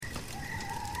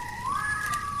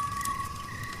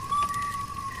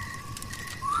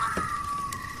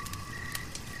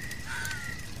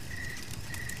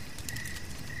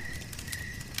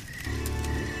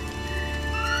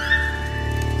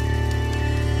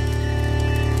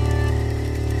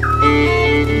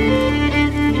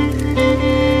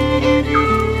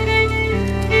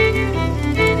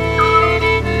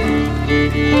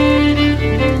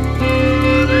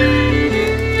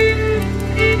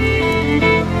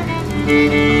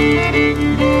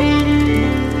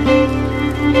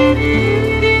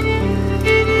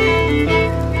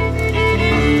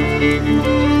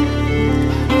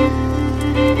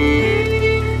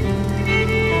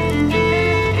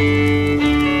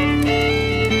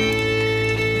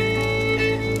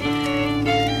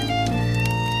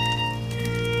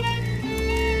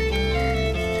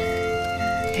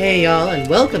Hey y'all, and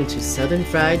welcome to Southern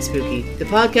Fried Spooky, the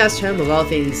podcast home of all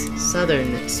things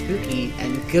Southern, spooky,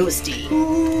 and ghosty.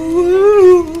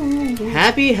 Ooh.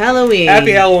 Happy Halloween!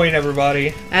 Happy Halloween,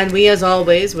 everybody! And we, as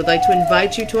always, would like to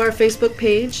invite you to our Facebook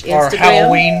page, Instagram. Our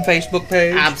Halloween Facebook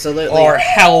page. Absolutely. Our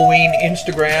Halloween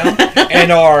Instagram.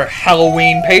 And our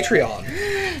Halloween Patreon.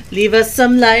 Leave us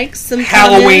some likes, some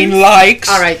Halloween comments. likes.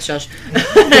 Alright, shush.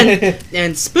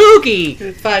 and spooky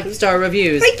 5-star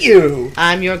reviews. Thank you.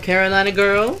 I'm your Carolina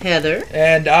girl, Heather.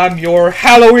 And I'm your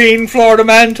Halloween Florida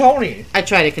man, Tony. I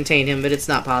try to contain him, but it's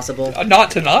not possible. Not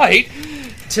tonight.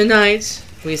 Tonight,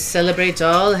 we celebrate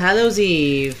All Hallows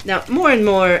Eve. Now, more and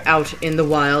more out in the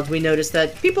wild, we notice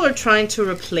that people are trying to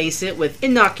replace it with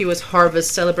innocuous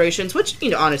harvest celebrations, which,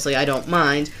 honestly, I don't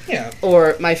mind. Yeah.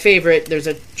 Or, my favorite, there's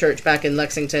a church back in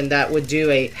Lexington that would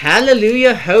do a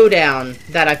Hallelujah Hoedown.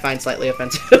 That I find slightly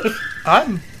offensive.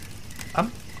 I'm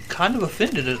kind of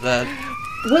offended at that.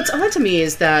 What's odd to me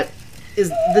is the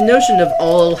notion of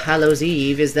All Hallows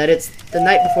Eve is that it's the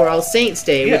night before All Saints'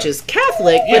 Day, which is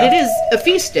Catholic, but it is a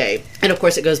feast day. And of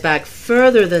course it goes back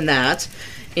further than that.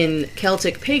 In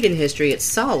Celtic pagan history, it's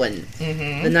Samhain,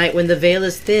 the night when the veil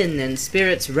is thin and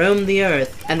spirits roam the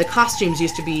earth, and the costumes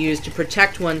used to be used to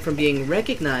protect one from being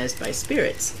recognized by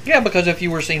spirits. Yeah, because if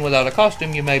you were seen without a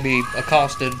costume, you may be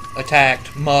accosted,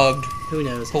 attacked, mugged. Who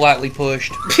knows? Politely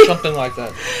pushed, something like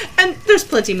that. And there's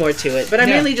plenty more to it, but I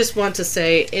merely just want to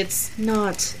say it's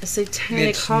not a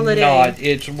satanic holiday.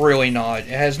 It's really not. It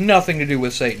has nothing to do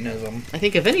with Satanism. I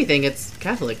think, if anything, it's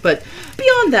Catholic. But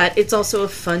beyond that, it's also a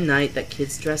fun night that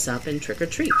kids dress up and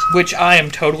trick-or-treat. Which I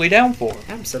am totally down for.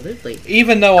 Absolutely.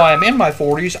 Even though I am in my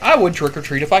 40s, I would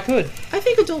trick-or-treat if I could. I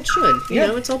think adults should. You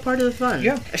know, it's all part of the fun.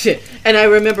 Yeah. And I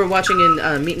remember watching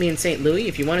in Meet Me in St. Louis,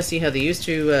 if you want to see how they used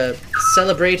to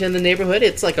celebrate in the neighborhood,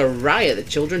 it's like a riot. The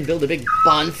children build a big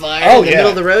bonfire in the middle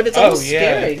of the road. It's almost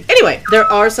scary. Anyway, there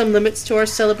are some limits to our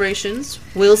celebrations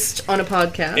whilst on a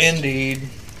podcast. Indeed.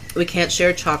 We can't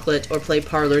share chocolate or play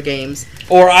parlor games.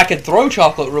 Or I could throw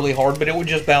chocolate really hard, but it would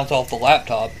just bounce off the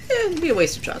laptop. It'd be a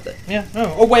waste of chocolate. Yeah.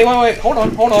 Oh, wait. Hold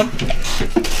on.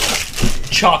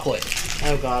 Chocolate.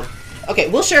 Oh, God. Okay,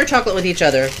 we'll share chocolate with each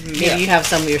other. Maybe you have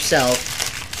some yourself.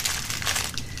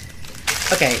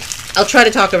 Okay, I'll try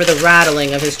to talk over the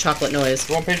rattling of his chocolate noise.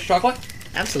 You want a piece of chocolate?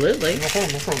 Absolutely. No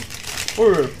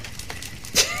problem.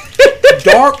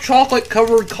 Dark chocolate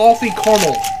covered coffee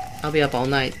caramel. I'll be up all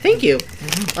night. Thank you.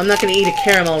 I'm not going to eat a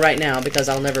caramel right now because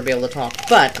I'll never be able to talk,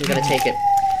 but I'm going to take it.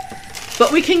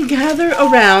 But we can gather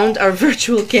around our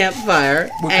virtual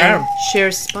campfire and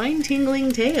share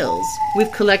spine-tingling tales.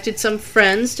 We've collected some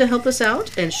friends to help us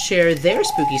out and share their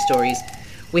spooky stories.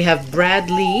 We have Brad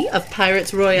Lee of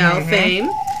Pirates Royale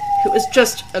fame, who is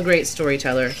just a great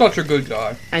storyteller. Such a good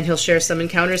guy. And he'll share some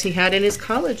encounters he had in his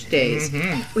college days.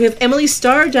 We have Emily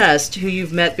Stardust, who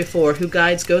you've met before, who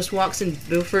guides ghost walks in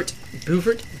Beaufort,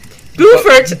 North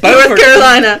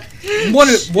Carolina. One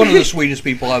of the sweetest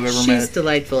people I've ever met. She's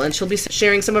delightful, and she'll be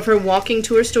sharing some of her walking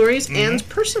tour stories and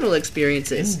personal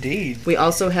experiences. Indeed. We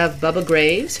also have Bubba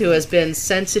Graves, who has been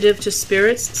sensitive to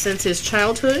spirits since his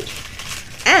childhood.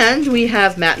 And we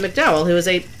have Matt McDowell, who is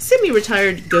a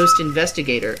semi-retired ghost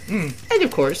investigator. And of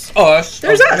course,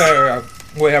 there's us. Yeah.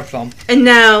 We have some. And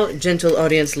now, gentle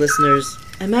audience listeners,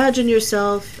 imagine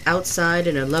yourself outside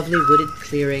in a lovely wooded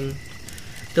clearing.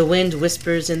 The wind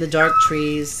whispers in the dark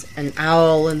trees. An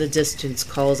owl in the distance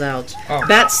calls out.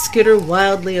 Bats skitter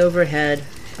wildly overhead.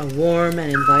 A warm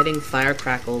and inviting fire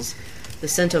crackles. The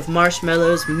scent of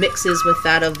marshmallows mixes with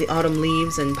that of the autumn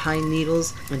leaves and pine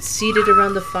needles, and seated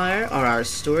around the fire are our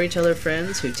storyteller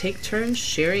friends who take turns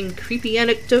sharing creepy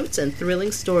anecdotes and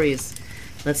thrilling stories.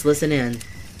 Let's listen in.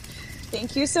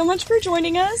 Thank you so much for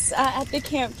joining us at the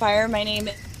campfire. My name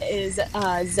is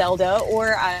Zelda,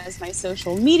 or as my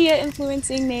social media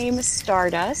influencing name,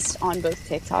 Stardust, on both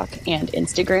TikTok and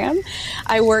Instagram.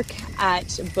 I work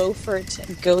at Beaufort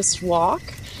Ghost Walk,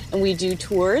 and we do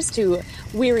tours to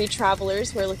weary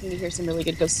travelers who are looking to hear some really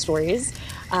good ghost stories.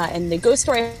 And the ghost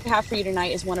story I have for you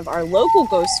tonight is one of our local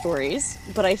ghost stories,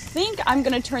 but I think I'm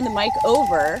going to turn the mic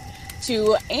over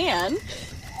to Anne,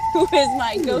 who is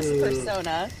my ghost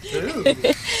persona.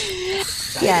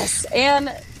 Yes, and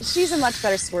she's a much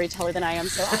better storyteller than I am,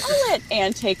 so I'll let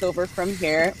Anne take over from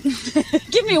here.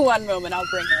 Give me one moment, I'll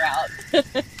bring her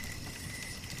out.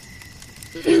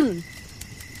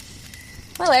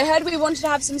 Well, I heard we wanted to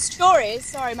have some stories.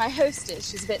 Sorry, my hostess,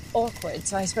 she's a bit awkward,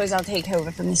 so I suppose I'll take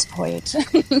over from this point.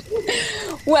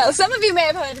 Well, some of you may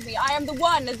have heard of me. I am the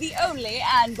one, the only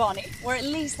Anne Bonny, or at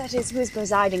least that is who is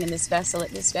presiding in this vessel at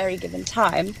this very given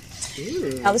time.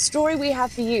 Ooh. Now, the story we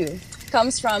have for you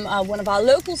comes from one of our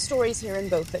local stories here in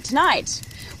Beaufort. Tonight,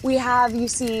 we have, you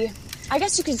see, I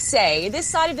guess you could say, this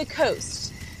side of the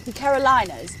coast, the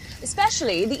Carolinas,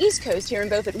 especially the East Coast here in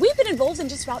Beaufort, we've been involved in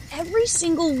just about every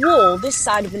single war this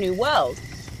side of the New World.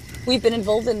 We've been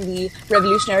involved in the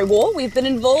Revolutionary War, we've been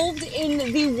involved in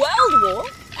the World War,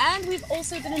 and we've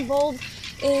also been involved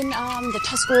in the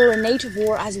Tuscarora Native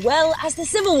War as well as the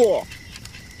Civil War.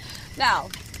 Now,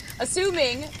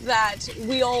 assuming that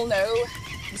we all know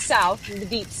the South, the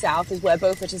deep South, is where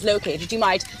Beaufort is located, you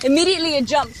might immediately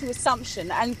jump to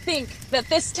assumption and think that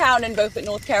this town in Beaufort,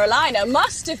 North Carolina,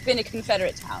 must have been a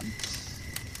Confederate town.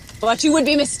 But you would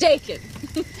be mistaken.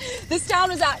 This town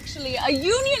was actually a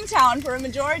Union town for a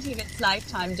majority of its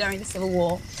lifetime during the Civil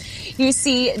War. You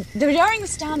see, during the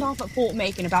standoff at Fort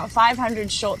Macon, about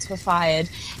 500 shots were fired,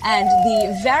 and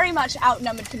the very much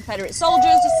outnumbered Confederate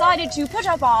soldiers decided to put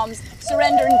up arms,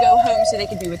 surrender, and go home so they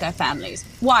could be with their families.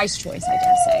 Wise choice, I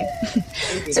dare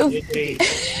say. So,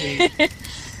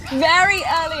 very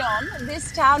early on,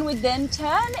 this town would then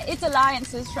turn its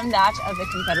alliances from that of a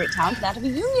Confederate town to that of a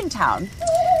Union town.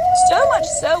 So much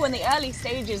so in the early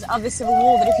stages of the Civil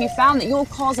War that if you found that your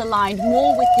cause aligned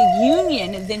more with the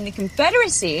Union than the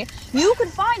Confederacy, you could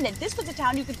find that this was a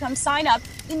town you could come sign up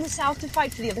in the South to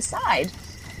fight for the other side.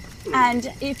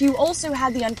 And if you also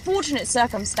had the unfortunate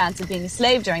circumstance of being a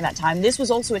slave during that time, this was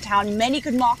also a town many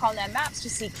could mark on their maps to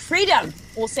seek freedom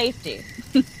or safety.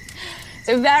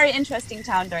 So very interesting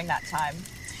town during that time.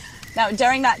 Now,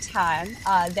 during that time,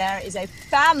 there is a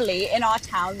family in our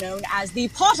town known as the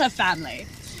Potter family.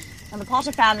 And the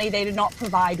Potter family, they did not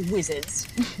provide wizards,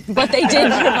 but they did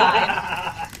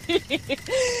provide...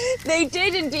 They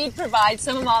did indeed provide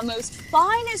some of our most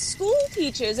finest school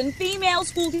teachers and female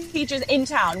school teachers in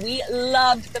town. We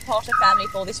loved the Potter family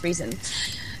for this reason.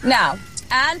 Now,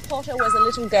 Anne Potter was a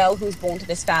little girl who was born to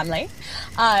this family.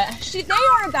 They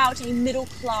are about a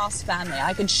middle-class family.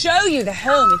 I could show you the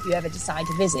home if you ever decide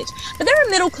to visit. But they're a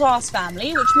middle-class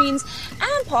family, which means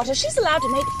Anne Potter, she's allowed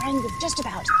to make friends with just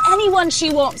about anyone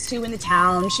she wants to in the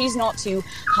town. She's not too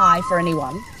high for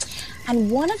anyone.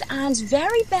 And one of Anne's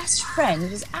very best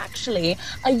friends was actually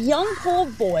a young poor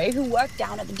boy who worked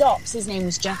down at the docks. His name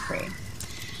was Jeffrey.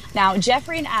 Now,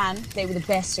 Jeffrey and Anne, they were the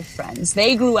best of friends.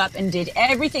 They grew up and did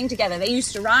everything together. They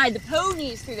used to ride the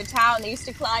ponies through the town. They used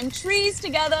to climb trees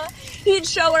together. He'd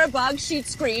show her a bug, she'd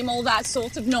scream, all that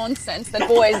sort of nonsense that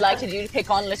boys like to do to pick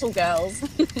on little girls.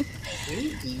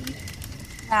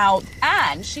 Now,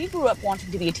 Anne, she grew up wanting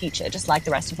to be a teacher, just like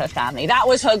the rest of her family. That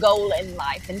was her goal in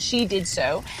life, and she did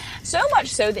so. So much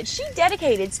so that she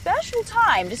dedicated special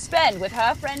time to spend with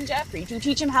her friend Jeffrey to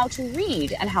teach him how to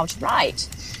read and how to write.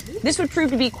 This would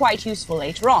prove to be quite useful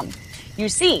later on. You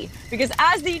see, because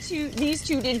as these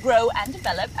two did grow and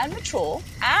develop and mature,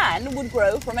 Anne would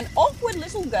grow from an awkward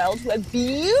little girl to a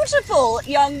beautiful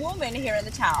young woman here in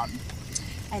the town.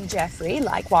 And Jeffrey,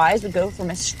 likewise, would go from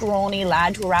a scrawny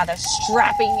lad to a rather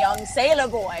strapping young sailor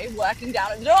boy working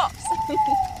down at the docks.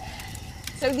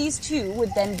 So these two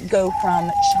would then go from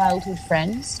childhood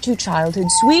friends to childhood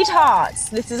sweethearts.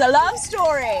 This is a love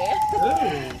story.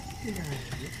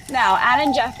 Now, Anne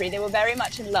and Jeffrey, they were very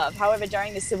much in love. However,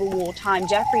 during the Civil War time,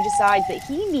 Jeffrey decides that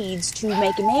he needs to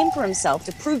make a name for himself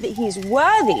to prove that he is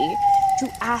worthy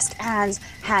to ask Anne's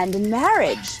hand in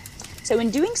marriage. So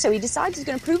in doing so, he decides he's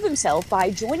going to prove himself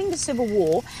by joining the Civil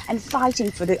War and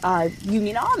fighting for the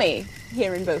Union Army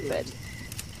here in Beaufort.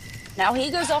 Now,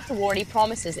 he goes off to war and he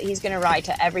promises that he's going to write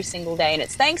her every single day. And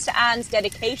it's thanks to Anne's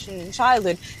dedication in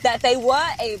childhood that they were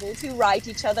able to write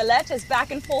each other letters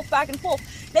back and forth, back and forth.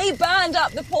 They burned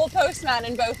up the poor postman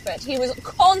in Beaufort. He was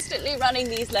constantly running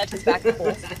these letters back and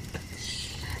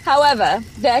forth. However,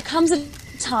 there comes a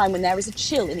time when there is a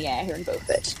chill in the air here in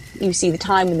Beaufort. You see the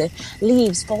time when the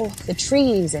leaves fall off the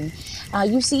trees, and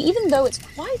you see, even though it's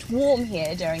quite warm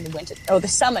here during the winter or the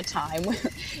summertime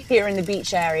here in the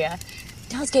beach area, it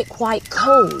does get quite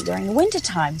cold during the winter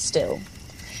time still.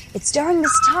 It's during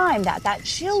this time that that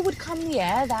chill would come in the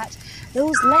air, that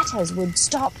those letters would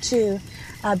stop to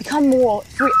become more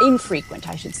infrequent,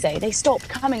 I should say. They stopped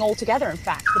coming altogether, in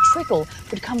fact. The trickle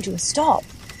would come to a stop.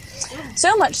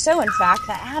 So much so, in fact,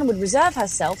 that Anne would reserve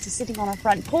herself to sitting on her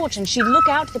front porch, and she'd look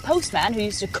out to the postman who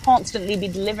used to constantly be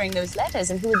delivering those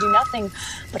letters and who would do nothing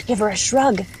but give her a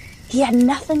shrug. He had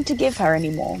nothing to give her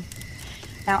anymore.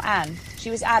 Now, Anne,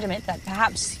 she was adamant that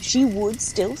perhaps she would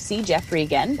still see Jeffrey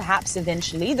again. Perhaps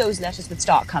eventually those letters would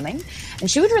start coming,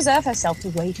 and she would reserve herself to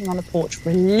waiting on the porch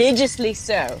religiously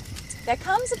so. There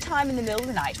comes a time in the middle of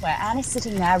the night where Anne is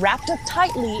sitting there wrapped up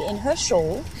tightly in her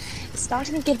shawl. It's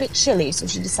starting to get a bit chilly, so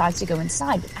she decides to go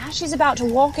inside. But as she's about to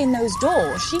walk in those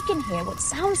doors, she can hear what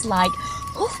sounds like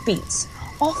hoofbeats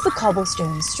off the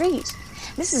cobblestone street.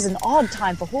 This is an odd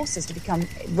time for horses to become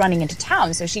running into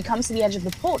town, so she comes to the edge of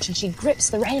the porch and she grips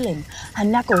the railing. Her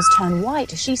knuckles turn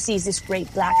white as she sees this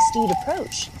great black steed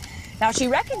approach. Now she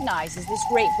recognizes this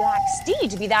great black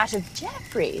steed to be that of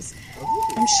Jeffrey's.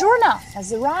 And sure enough, as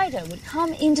the rider would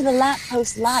come into the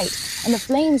lamppost light and the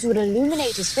flames would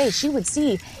illuminate his face, she would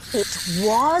see it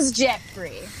was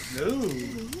Jeffrey. No.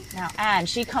 Now Anne,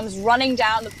 she comes running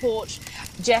down the porch.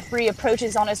 Jeffrey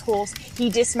approaches on his horse.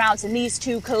 He dismounts and these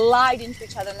two collide into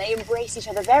each other and they embrace each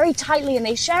other very tightly and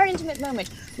they share an intimate moment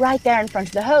right there in front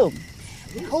of the home.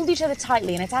 They hold each other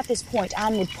tightly, and it's at this point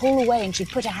Anne would pull away and she'd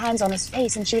put her hands on his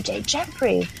face and she would say,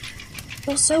 Jeffrey,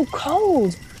 you're so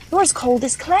cold. You're as cold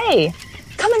as clay.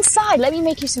 Come inside, let me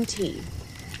make you some tea.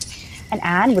 And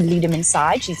Anne would lead him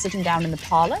inside. She's sitting down in the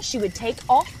parlor. She would take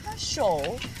off her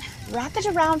shawl, wrap it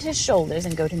around his shoulders,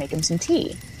 and go to make him some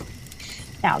tea.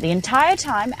 Now, the entire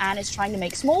time, Anne is trying to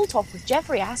make small talk with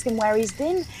Jeffrey, ask him where he's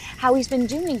been, how he's been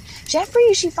doing.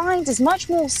 Jeffrey, she finds, is much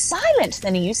more silent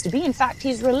than he used to be. In fact,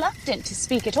 he's reluctant to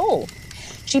speak at all.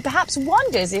 She perhaps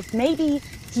wonders if maybe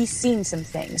he's seen some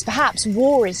things. Perhaps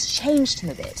war has changed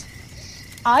him a bit.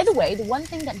 Either way, the one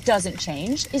thing that doesn't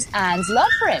change is Anne's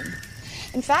love for him.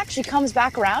 In fact, she comes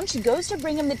back around, she goes to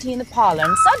bring him the tea in the parlor,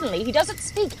 and suddenly he doesn't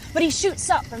speak, but he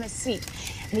shoots up from his seat.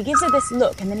 And he gives her this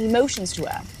look, and then he motions to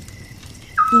her.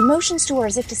 He motions to her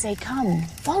as if to say, come,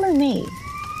 follow me.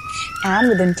 Anne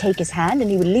would then take his hand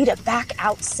and he would lead her back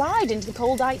outside into the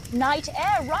cold night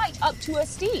air, right up to her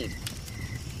steed.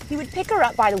 He would pick her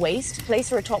up by the waist, place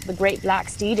her atop the great black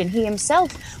steed, and he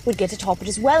himself would get atop it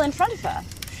as well in front of her.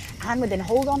 Anne would then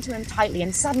hold on to him tightly,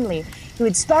 and suddenly he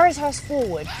would spur his horse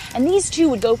forward, and these two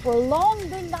would go for a long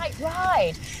midnight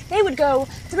ride. They would go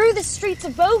through the streets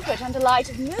of Beaufort under light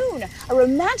of moon, a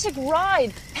romantic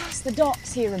ride past the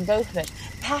docks here in Beaufort,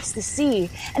 past the sea.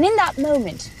 And in that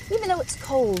moment, even though it's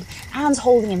cold, Anne's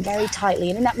holding him very tightly,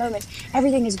 and in that moment,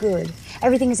 everything is good.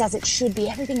 Everything is as it should be.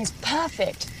 Everything is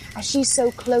perfect, as she's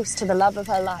so close to the love of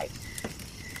her life.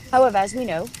 However, as we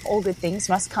know, all good things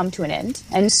must come to an end,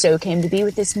 and so came to be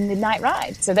with this midnight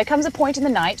ride. So there comes a point in the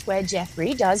night where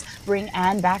Jeffrey does bring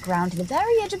Anne back round to the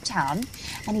very edge of town,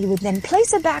 and he would then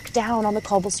place her back down on the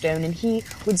cobblestone, and he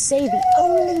would say the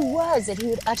only words that he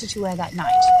would utter to her that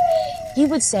night. He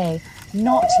would say,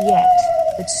 not yet,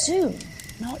 but soon.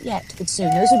 Not yet, but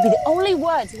soon. Those would be the only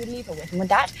words he would leave her with, and with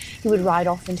that, he would ride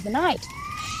off into the night.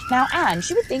 Now, Anne,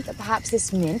 she would think that perhaps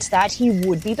this meant that he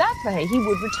would be back for her. He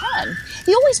would return.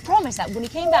 He always promised that when he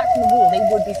came back from the war, they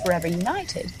would be forever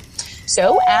united.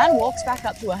 So Anne walks back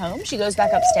up to her home. She goes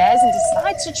back upstairs and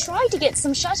decides to try to get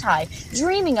some shut-eye,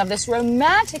 dreaming of this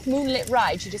romantic moonlit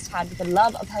ride she just had with the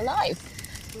love of her life.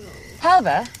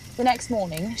 However, the next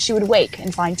morning, she would wake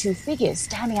and find two figures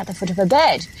standing at the foot of her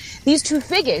bed. These two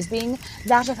figures being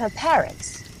that of her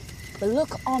parents. The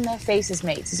look on their faces,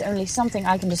 mates, is only something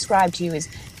I can describe to you as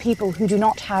people who do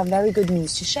not have very good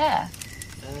news to share.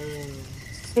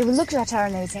 They would look at her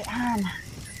and they would say, Anne,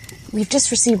 we've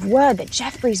just received word that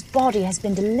Jeffrey's body has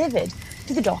been delivered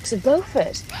to the docks of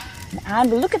Beaufort. And Anne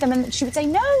would look at them and she would say,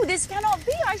 no, this cannot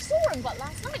be. I saw him but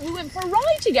last night. We went for a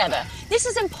ride together. This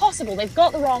is impossible. They've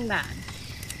got the wrong man.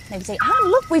 And they would say, Anne,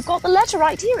 look, we've got the letter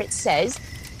right here. It says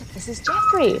that this is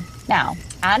Jeffrey. Now,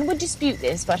 Anne would dispute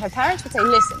this, but her parents would say,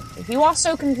 listen, if you are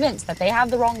so convinced that they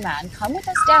have the wrong man, come with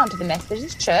us down to the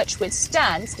Methodist Church, which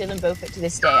stands still in Beaufort to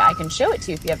this day. I can show it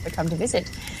to you if you ever come to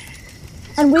visit.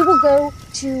 And we will go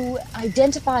to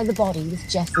identify the body with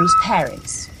Jeffrey's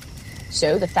parents.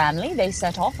 So the family, they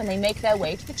set off and they make their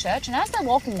way to the church, and as they're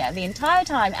walking there, the entire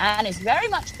time, Anne is very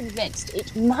much convinced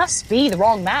it must be the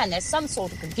wrong man. There's some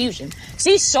sort of confusion.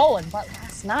 She saw him, but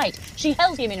last night, she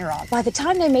held him in her arms. By the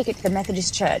time they make it to the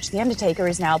Methodist church, the undertaker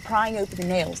is now prying open the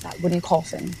nails of that wooden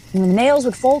coffin. And when the nails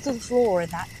would fall to the floor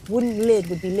and that wooden lid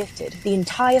would be lifted, the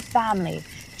entire family,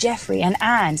 Jeffrey and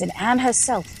Anne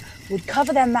herself, would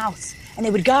cover their mouths and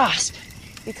they would gasp.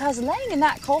 Because laying in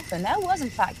that coffin, there was in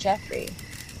fact Jeffrey.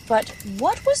 But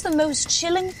what was the most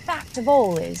chilling fact of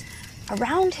all is,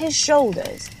 around his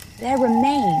shoulders, there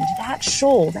remained that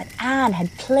shawl that Anne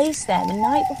had placed there the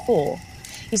night before.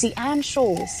 You see, Anne's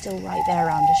shawl was still right there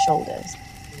around his shoulders.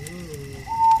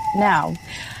 Now,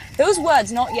 those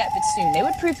words, not yet but soon, they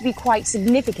would prove to be quite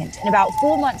significant in about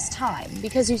 4 months' time,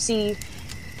 because you see,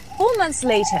 4 months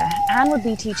later, Anne would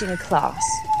be teaching a class,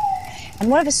 and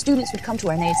one of her students would come to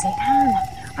her and they'd say, Anne,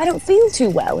 I don't feel too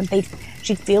well, and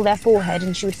she'd feel their forehead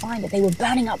and she would find that they were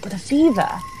burning up with a fever.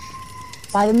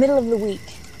 By the middle of the week,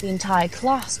 the entire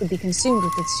class would be consumed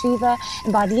with this fever,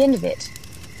 and by the end of it,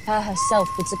 her herself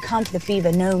would succumb to the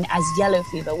fever known as yellow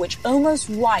fever, which almost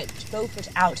wiped Beaufort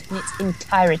out in its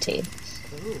entirety.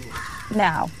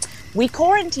 Now, We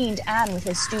quarantined Anne with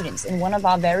her students in one of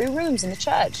our very rooms in the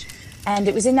church. And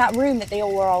it was in that room that they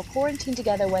all were all quarantined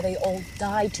together, where they all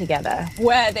died together,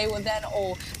 where they were then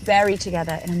all buried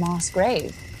together in a mass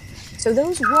grave. So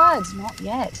those words, not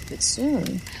yet, but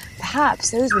soon, perhaps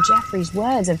those were Jeffrey's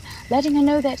words of letting her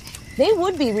know that they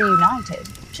would be reunited,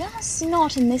 just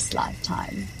not in this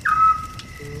lifetime.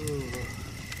 Ooh.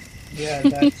 Yeah,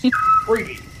 that's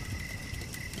creepy.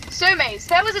 So, mates,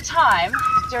 there was a time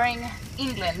during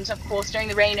England, of course, during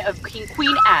the reign of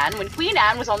Queen Anne, when Queen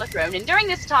Anne was on the throne, and during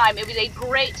this time, it was a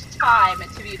great time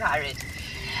to be a pirate.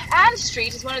 Anne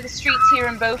Street is one of the streets here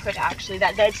in Beaufort, actually,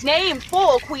 that's named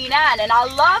for Queen Anne, and our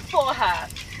love for her.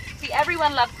 See,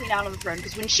 everyone loved Queen Anne on the throne,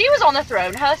 because when she was on the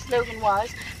throne, her slogan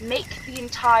was, "Make the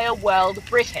entire world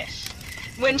British."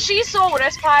 When she saw what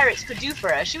us pirates could do for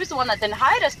her, she was the one that then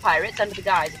hired us pirates, under the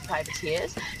guise of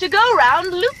privateers, to go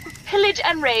around, loot, pillage,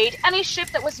 and raid any ship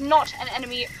that was not an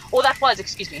enemy, or that was,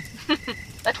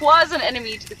 that was an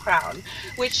enemy to the crown,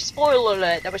 which, spoiler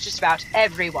alert, that was just about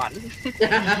everyone.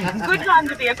 Good time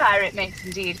to be a pirate, mates,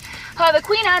 indeed. However,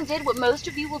 Queen Anne did what most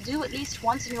of you will do at least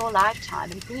once in your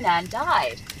lifetime, and Queen Anne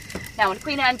died. Now, when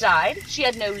Queen Anne died, she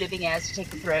had no living heirs to take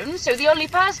the throne, so the only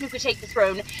person who could take the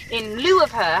throne in lieu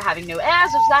of her having no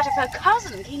heirs was that of her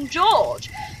cousin, King George.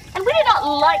 And we did not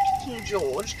like King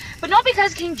George, but not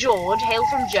because King George hailed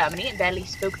from Germany and barely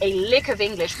spoke a lick of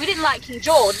English. We didn't like King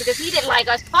George because he didn't like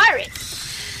us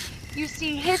pirates. You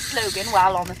see, his slogan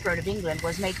while on the throne of England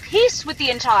was "Make peace with the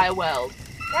entire world."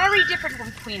 Very different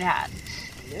from Queen Anne.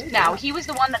 Now, he was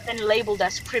the one that then labeled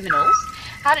us criminals,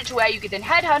 had it to where you could then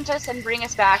headhunt us and bring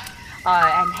us back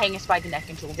and hang us by the neck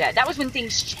until dead. That was when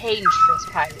things changed for us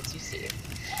pirates, you see.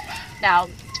 Now,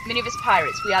 many of us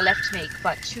pirates, we are left to make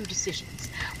but two decisions.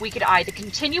 We could either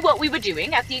continue what we were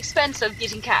doing at the expense of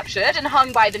getting captured and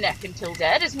hung by the neck until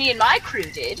dead, as me and my crew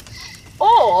did,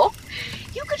 or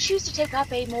you could choose to take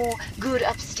up a more good,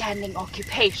 upstanding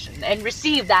occupation and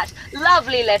receive that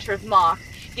lovely letter of marque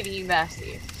giving you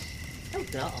mercy. Oh,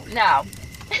 no. Now,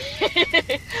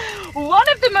 one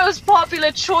of the most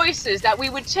popular choices that we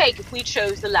would take if we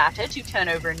chose the latter, to turn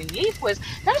over a new leaf, was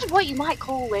that of what you might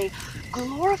call a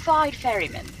glorified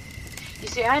ferryman. You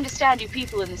see, I understand you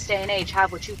people in this day and age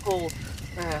have what you call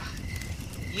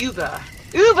Uber.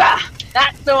 Uber!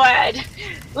 That's the word!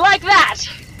 Like that,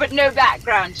 but no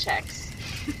background checks.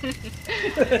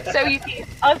 So you see,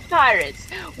 us pirates,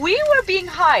 we were being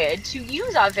hired to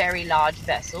use our very large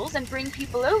vessels and bring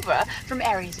people over from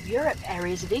areas of Europe,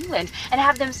 areas of England, and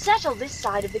have them settle this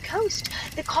side of the coast,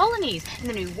 the colonies, in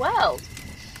the New World.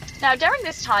 Now, during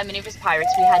this time, many of us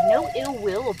pirates, we had no ill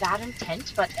will or bad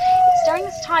intent, but it's during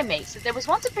this time, mates, that there was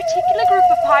once a particular group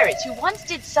of pirates who once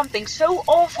did something so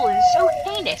awful and so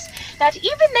heinous that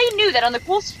even they knew that on the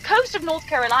coast of North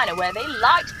Carolina, where they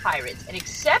liked pirates and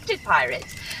accepted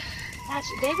pirates, that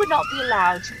they would not be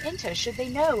allowed to enter should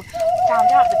they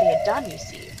found out what they had done, you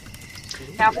see.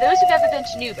 Now, for those who've ever been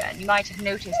to New Bern, you might have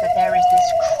noticed that there is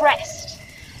this crest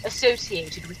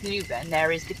associated with New Bern.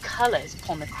 There is the colors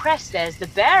upon the crest. There's the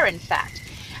bear, in fact.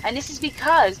 And this is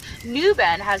because New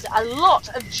Bern has a lot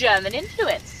of German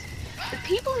influence. The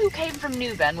people who came from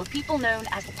New Bern were people known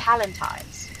as the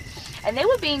Palatines. And they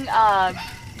were being,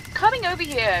 coming over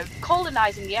here,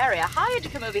 colonizing the area, hired to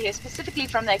come over here specifically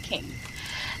from their king.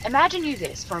 Imagine you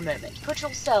this for a moment. Put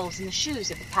yourselves in the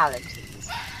shoes of the Palatines.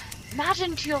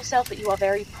 Imagine to yourself that you are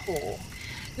very poor.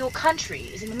 Your country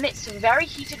is in the midst of a very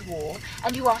heated war,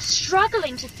 and you are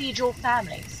struggling to feed your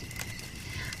families.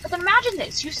 But imagine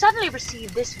this, you suddenly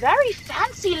receive this very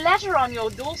fancy letter on your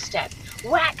doorstep,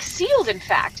 wax sealed in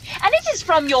fact, and it is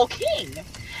from your king.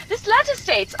 This letter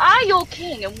states, "I, your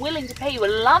king, am willing to pay you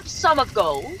a lump sum of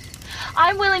gold.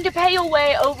 I'm willing to pay your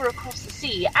way over across the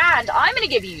sea, and I'm going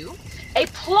to give you a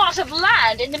plot of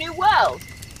land in the New World."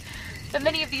 For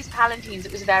many of these Palatines,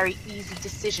 it was a very easy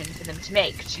decision for them to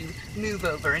make, to move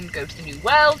over and go to the New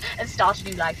World and start a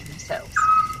new life for themselves.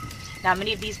 Now,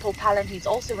 many of these poor Palatines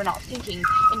also were not thinking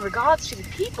in regards to the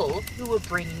people who were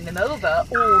bringing them over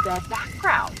or their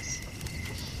backgrounds.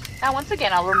 Now, once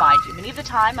again, I'll remind you, many of the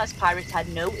time, us pirates had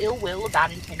no ill will or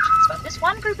bad intentions, but this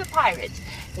one group of pirates,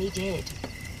 they did.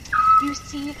 You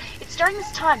see, it's during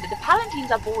this time that the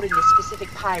Palatines are boarding this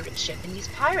specific pirate ship, and these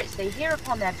pirates, they hear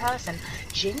upon their person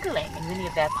jingling in many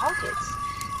of their pockets.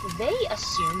 They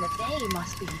assume that they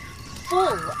must be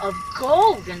full of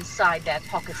gold inside their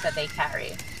pockets that they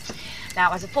carry.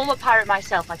 Now, as a former pirate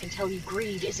myself, I can tell you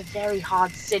greed is a very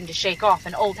hard sin to shake off,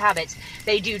 and old habits,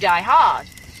 they do die hard.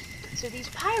 So these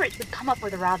pirates would come up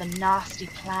with a rather nasty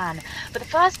plan, but the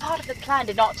first part of the plan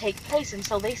did not take place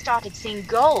until they started seeing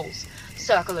gulls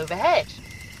circle overhead.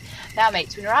 Now,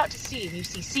 mates, when you're out to sea and you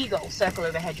see seagulls circle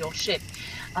overhead your ship,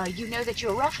 you know that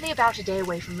you're roughly about a day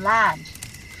away from land.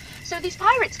 So these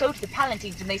pirates go to the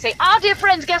Palatines and they say, dear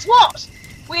friends, guess what?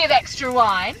 We have extra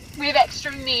wine, we have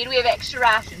extra meat, we have extra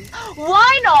rations.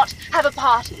 Why not have a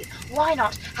party? Why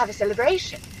not have a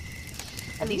celebration?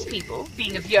 And these people,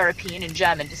 being of European and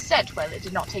German descent, well, it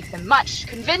did not take them much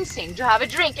convincing to have a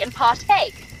drink and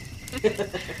partake.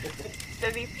 So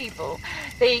these people,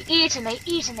 they eat and they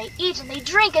eat and they eat and they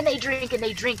drink and they drink and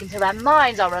they drink until their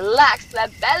minds are relaxed, their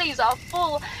bellies are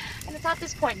full. And it's at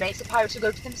this point, mates, the pirates will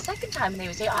go to them a second time and they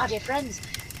would say, dear friends,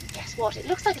 guess what? It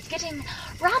looks like it's getting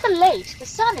rather late. The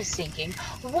sun is sinking.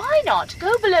 Why not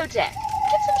go below deck?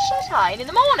 Get some shut-eye, and in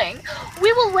the morning,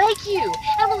 we will wake you,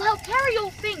 and we'll help carry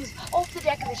your things off the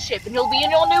deck of the ship, and you'll be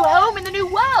in your new home in the new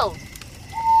world.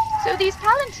 So these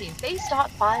Palatines, they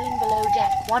start filing below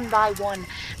deck, one by one,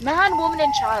 man, woman,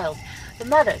 and child, the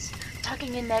mothers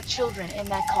tucking in their children in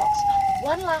their cots,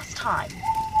 one last time.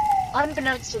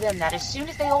 Unbeknownst to them that as soon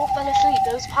as they all fell asleep,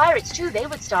 those pirates, too, they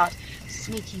would start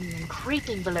sneaking and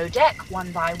creeping below deck,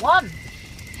 one by one.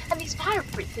 And these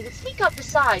pirates, they would sneak up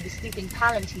beside the sleeping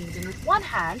Palatines, and with one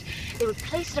hand, they would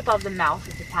place it above the mouth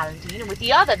of the Palatine, and with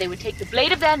the other, they would take the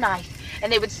blade of their knife,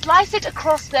 and they would slice it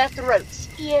across their throats,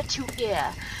 ear to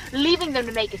ear, leaving them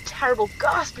to make a terrible,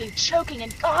 ghastly, choking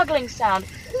and gargling sound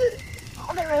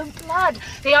on their own blood.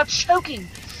 They are choking,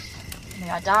 and they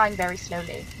are dying very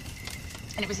slowly.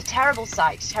 And it was a terrible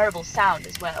sight, terrible sound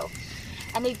as well.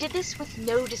 And they did this with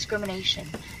no discrimination.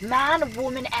 Man,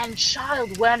 woman, and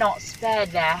child were not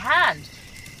spared their hand.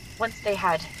 Once they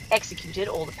had executed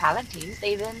all the Palatines,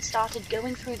 they then started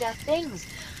going through their things,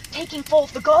 taking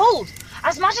forth the gold,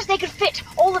 as much as they could fit,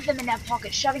 all of them in their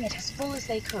pockets, shoving it as full as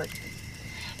they could.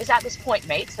 It's at this point,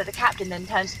 mates, that the captain then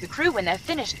turns to the crew when they're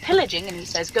finished pillaging, and he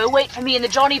says, go wait for me in the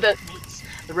Johnny boat, mates,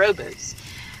 the rowboats.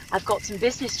 I've got some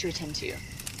business to attend to.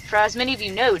 For as many of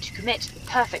you know, to commit the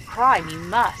perfect crime, you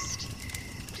must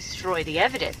destroy the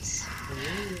evidence.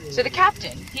 So the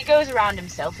captain, he goes around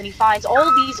himself and he finds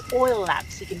all these oil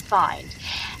lamps he can find,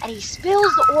 and he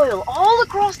spills the oil all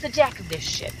across the deck of this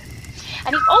ship.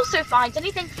 And he also finds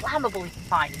anything flammable he can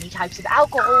find, any types of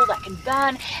alcohol that can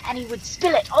burn, and he would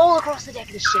spill it all across the deck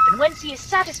of the ship. And once he is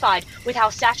satisfied with how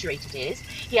saturated it is,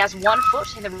 he has one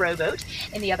foot in the rowboat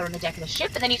and the other on the deck of the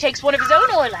ship, and then he takes one of his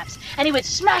own oil lamps and he would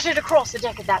smash it across the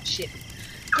deck of that ship.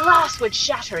 Glass would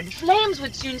shatter and flames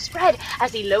would soon spread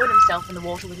as he lowered himself in the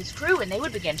water with his crew, and they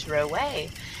would begin to row away.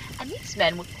 And these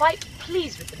men were quite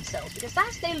pleased with themselves, because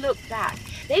as they looked back,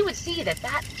 they would see that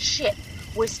that ship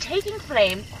was taking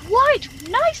flame quite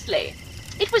nicely.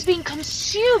 It was being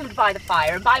consumed by the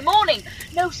fire, and by morning,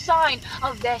 no sign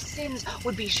of their sins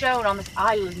would be shown on this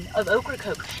island of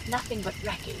Ocracoke, nothing but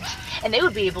wreckage, and they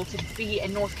would be able to be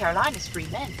in North Carolina as free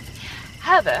men.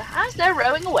 However, as they're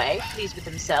rowing away, pleased with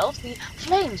themselves, the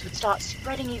flames would start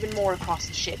spreading even more across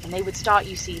the ship, and they would start,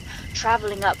 you see,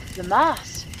 traveling up the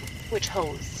mast, which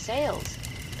holds the sails,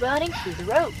 burning through the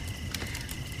rope.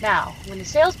 Now, when the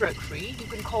sails broke free, you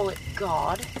can call it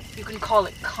God, you can call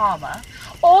it karma,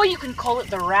 or you can call it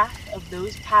the wrath of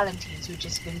those Palatines who had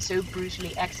just been so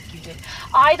brutally executed.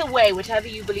 Either way, whatever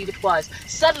you believe it was,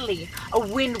 suddenly a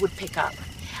wind would pick up.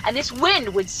 And this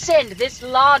wind would send this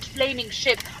large flaming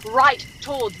ship right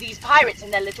towards these pirates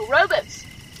in their little rowboats.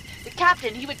 The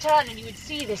captain, he would turn and he would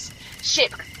see this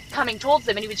ship coming towards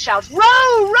them, and he would shout, row,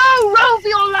 row, row for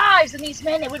your lives! And these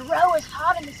men, they would row as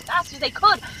hard and as fast as they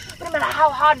could. But no matter how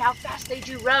hard and how fast they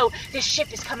do row, this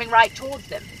ship is coming right towards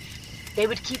them. They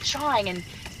would keep trying, and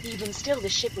even still the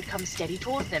ship would come steady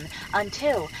towards them,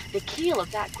 until the keel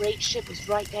of that great ship was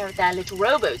right there at their little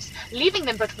rowboats, leaving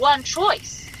them but one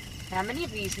choice. Now, many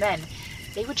of these men,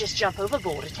 they would just jump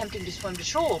overboard, attempting to swim to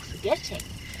shore, forgetting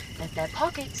that their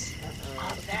pockets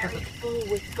are very full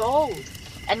with gold.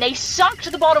 And they sunk to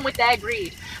the bottom with their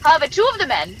greed. However, two of the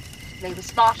men, they were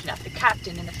smart enough, the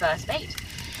captain and the first mate,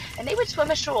 and they would swim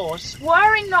ashore,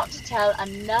 swearing not to tell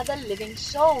another living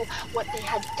soul what they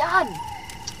had done.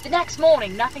 The next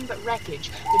morning, nothing but wreckage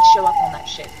would show up on that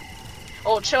ship.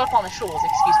 Or show up on the shores,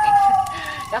 excuse me.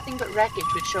 Nothing but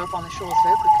wreckage would show up on the shores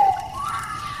of Ocracoke.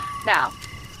 Now,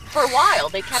 for a while,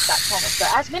 they kept that promise, but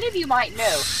as many of you might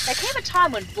know, there came a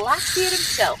time when Blackbeard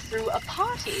himself threw a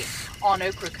party on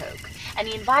Ocracoke, and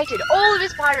he invited all of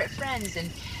his pirate friends, and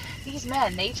these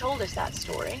men, they told us that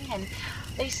story, and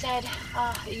they said,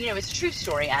 it's a true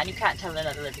story, Anne, you can't tell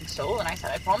another living soul, and I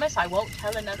said, I promise I won't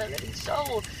tell another living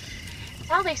soul. It's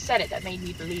how they said it that made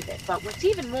me believe it, but what's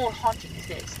even more haunting is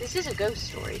this is a ghost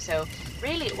story, so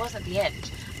really it wasn't the end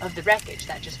of the wreckage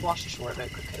that just washed ashore of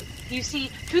Ocracoke. You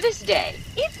see, to this day,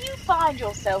 if you find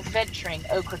yourself venturing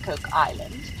Ocracoke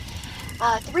Island,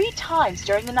 3 times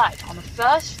during the night on the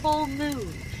first full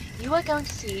moon, you are going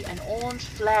to see an orange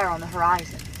flare on the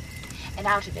horizon. And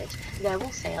out of it, there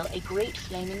will sail a great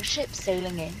flaming ship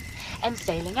sailing in and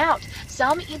sailing out.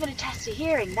 Some even attest to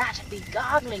hearing that the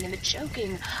gargling and the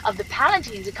choking of the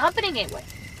palanquins accompanying it with.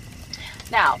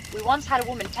 Now, we once had a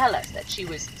woman tell us that she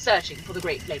was searching for the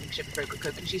great flaming ship of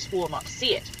Rokokook, and she swore not to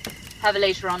see it. However,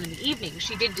 later on in the evening,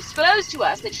 she did disclose to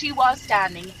us that she was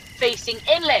standing facing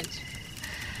inland.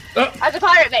 As a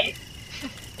pirate mate,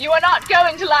 you are not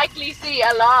going to likely see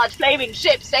a large flaming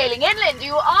ship sailing inland.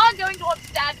 You are going to want to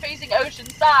stand facing ocean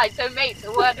side. So, mates,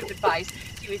 a word of advice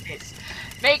to you is this.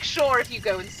 Make sure if you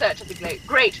go in search of the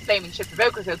great flaming ship of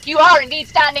Rokokook, you are indeed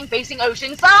standing facing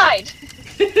ocean side.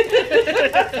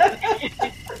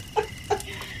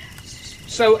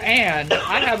 So, Anne,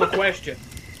 I have a question.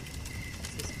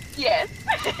 Yes.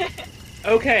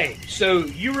 Okay, so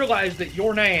you realize that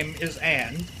your name is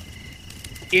Anne.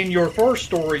 In your first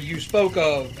story, you spoke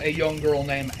of a young girl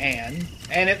named Anne,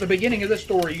 and at the beginning of this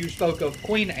story, you spoke of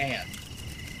Queen Anne.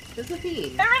 What does it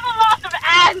mean? There is a lot of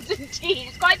Annes indeed.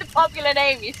 It's quite the popular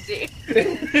name, you see.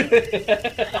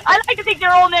 I like to think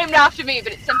they're all named after me,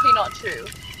 but it's simply not true.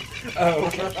 Oh,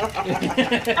 okay.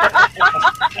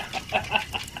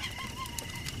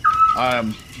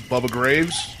 I'm Bubba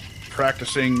Graves,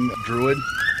 practicing druid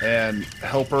and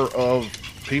helper of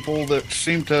people that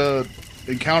seem to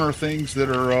encounter things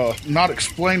that are not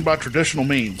explained by traditional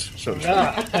means, so to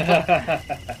speak.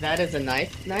 That is a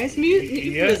nice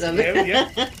euphemism.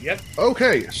 Yep.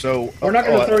 Okay, so We're not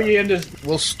going to throw you into...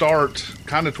 We'll start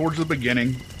kind of towards the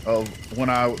beginning of when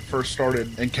I first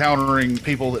started encountering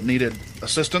people that needed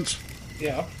assistance.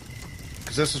 Yeah.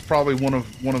 Because this is probably one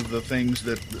of the things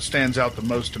that stands out the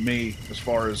most to me as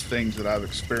far as things that I've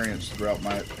experienced throughout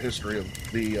my history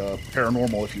of the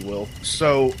paranormal, if you will.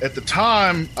 So at the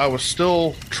time, I was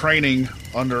still training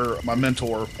under my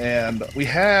mentor, and we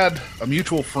had a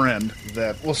mutual friend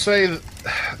that, we'll say that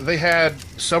they had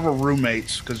several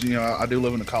roommates, because, you know, I do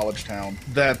live in a college town,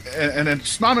 that, and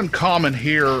it's not uncommon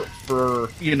here for,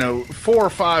 you know, 4 or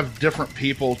 5 different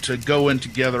people to go in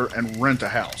together and rent a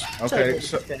house. Okay,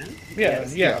 so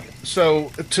yeah.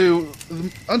 So to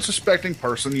the unsuspecting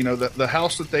person, you know, the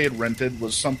house that they had rented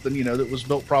was something, you know, that was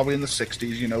built probably in the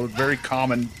 60s, you know, very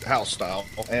common house style.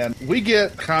 And we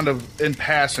get kind of in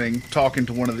passing talking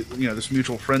to one of the, you know, this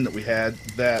mutual friend that we had,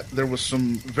 that there was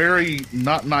some very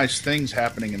not nice things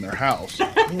happening in their house.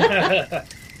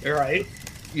 Right.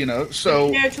 You know, so...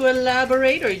 Do you care to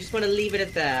elaborate, or you just want to leave it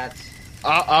at that?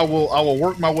 I will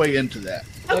work my way into that.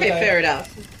 Okay, fair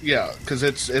enough. Yeah, because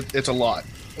it's a lot.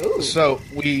 Ooh. So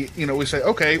we say,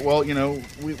 okay, well, you know,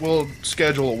 we'll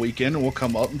schedule a weekend and we'll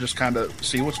come up and just kind of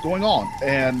see what's going on.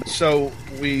 And so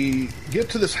we get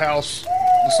to this house.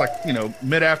 It's like, you know,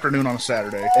 mid-afternoon on a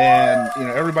Saturday, and, you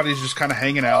know, everybody's just kind of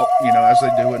hanging out, you know, as they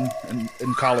do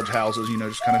in college houses, you know,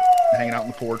 just kind of hanging out on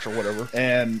the porch or whatever.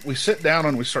 And we sit down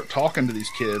and we start talking to these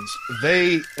kids.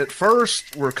 They, at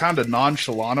first, were kind of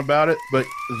nonchalant about it, but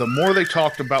the more they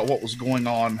talked about what was going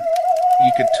on,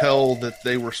 you could tell that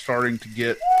they were starting to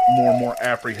get more and more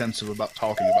apprehensive about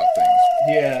talking about things.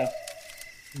 Yeah.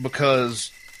 Because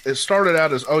it started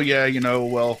out as, oh, yeah, you know,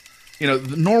 well... You know,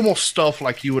 the normal stuff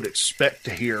like you would expect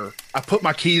to hear. I put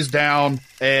my keys down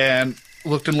and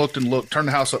looked, turned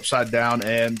the house upside down,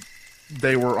 and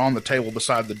they were on the table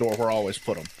beside the door where I always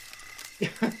put them.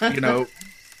 You know,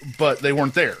 but they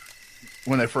weren't there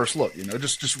when they first looked, you know,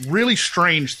 just really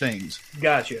strange things.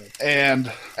 Gotcha.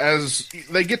 And as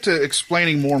they get to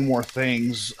explaining more and more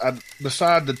things, I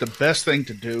decide that the best thing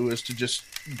to do is to just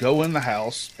go in the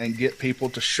house and get people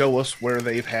to show us where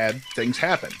they've had things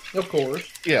happen. Of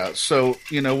course. Yeah, so,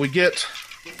 you know, we get,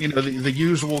 you know, the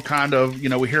usual kind of, you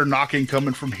know, we hear knocking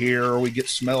coming from here, or we get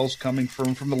smells coming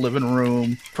from the living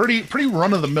room. Pretty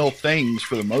run-of-the-mill things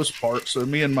for the most part. So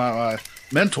me and my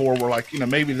mentor were like, you know,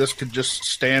 maybe this could just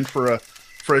stand for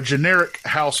a generic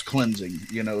house cleansing,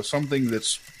 you know, something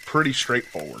that's pretty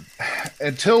straightforward.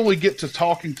 Until we get to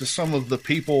talking to some of the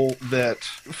people that,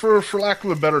 for lack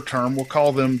of a better term, we'll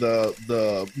call them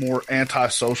the more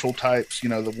antisocial types, you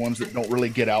know, the ones that don't really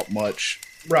get out much.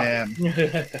 Right.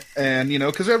 And you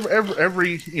know, because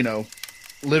every, you know,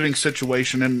 living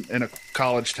situation in a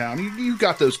college town, you've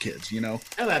got those kids, you know.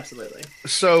 Oh, absolutely.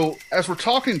 So as we're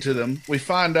talking to them, we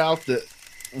find out that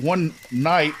one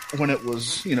night when it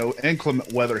was, you know,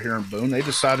 inclement weather here in Boone, they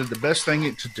decided the best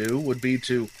thing to do would be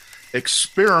to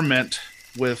experiment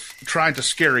with trying to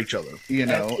scare each other, you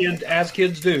know. As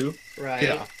kids do. Right.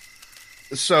 Yeah.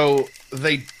 So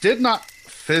they did not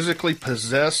physically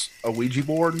possess a Ouija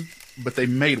board, but they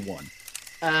made one.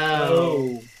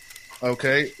 Oh.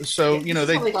 Okay, so This is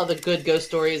they how, like all the good ghost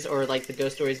stories or like the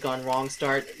ghost stories gone wrong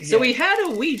start. So we had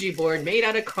a Ouija board made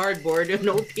out of cardboard and an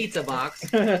old pizza box.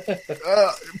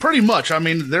 pretty much. I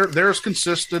mean, theirs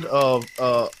consisted of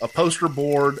a poster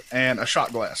board and a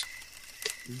shot glass.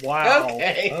 Wow.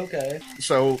 Okay.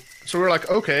 So we're like,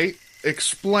 okay,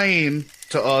 explain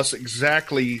to us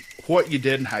exactly what you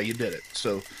did and how you did it.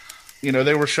 So,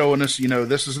 they were showing us,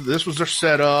 this was their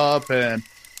setup, and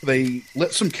they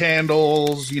lit some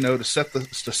candles, to set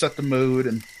the mood,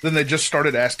 and then they just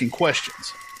started asking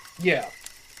questions. Yeah.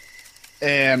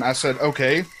 And I said,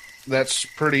 okay, that's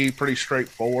pretty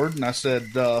straightforward. And I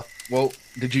said, well,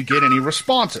 did you get any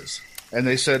responses? And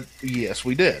they said, yes,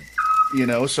 we did.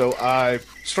 So I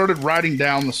started writing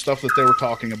down the stuff that they were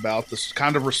talking about, the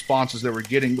kind of responses they were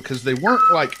getting, because they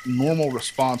weren't like normal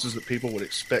responses that people would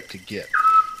expect to get.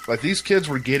 Like, these kids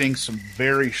were getting some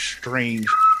very strange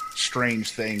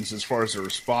things as far as their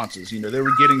responses. They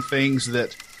were getting things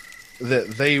that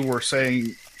they were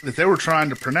saying that they were trying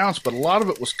to pronounce, but a lot of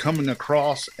it was coming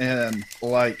across, and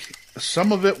like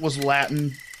some of it was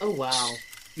Latin. Oh, wow.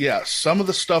 Yeah, some of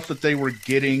the stuff that they were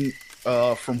getting,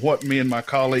 from what me and my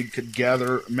colleague could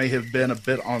gather, may have been a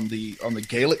bit on the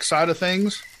Gaelic side of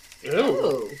things.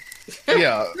 Oh.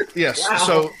 Yeah. Yes.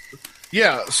 Wow.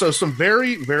 So some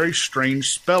very, very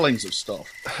strange spellings of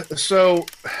stuff. So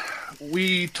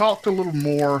we talked a little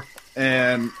more,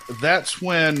 and that's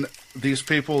when these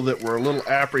people that were a little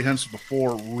apprehensive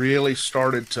before really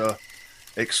started to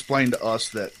explain to us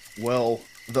that, well,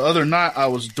 the other night I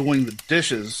was doing the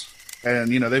dishes, and,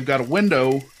 they've got a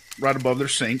window right above their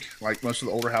sink, like most of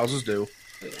the older houses do,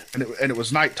 and it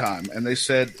was nighttime, and they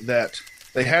said that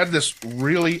they had this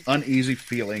really uneasy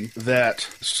feeling that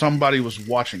somebody was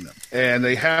watching them. And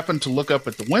they happened to look up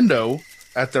at the window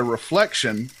at their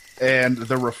reflection, and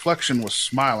the reflection was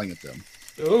smiling at them.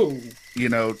 Oh.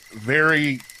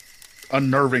 Very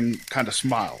unnerving kind of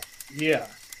smile. Yeah.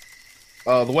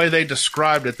 The way they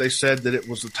described it, they said that it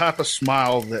was the type of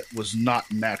smile that was not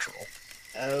natural.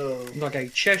 Oh. Like a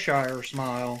Cheshire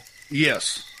smile.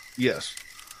 Yes.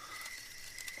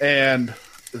 And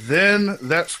then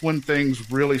that's when things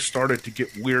really started to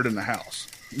get weird in the house,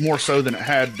 more so than it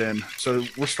had been. So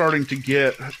we're starting to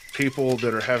get people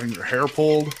that are having their hair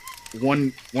pulled.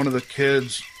 One of the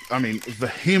kids,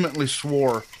 vehemently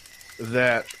swore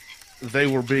that they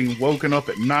were being woken up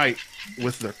at night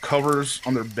with their covers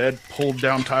on their bed pulled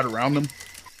down tight around them.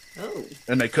 Oh.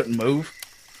 And they couldn't move.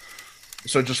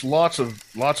 So just lots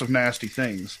of nasty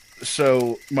things.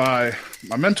 So my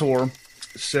mentor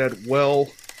said,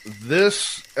 well,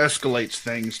 this escalates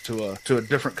things to a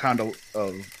different kind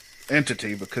of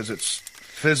entity, because it's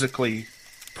physically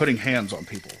putting hands on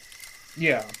people.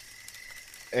 Yeah.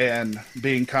 And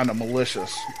being kind of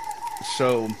malicious.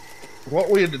 So what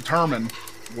we had determined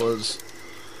was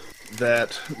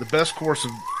that the best course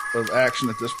of action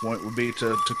at this point would be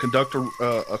to conduct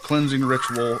a cleansing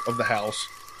ritual of the house,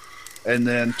 and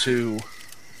then to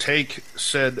take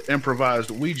said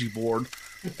improvised Ouija board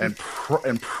and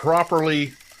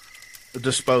properly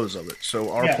dispose of it.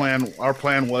 So our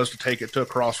plan was to take it to a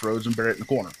crossroads and bury it in the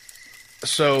corner.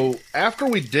 So after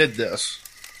we did this,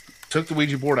 took the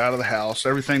Ouija board out of the house,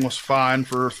 everything was fine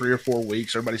for 3 or 4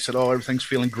 weeks. Everybody said, oh, everything's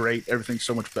feeling great, everything's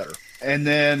so much better. And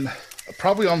then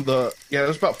probably it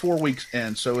was about 4 weeks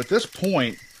in. So at this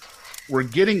point, we're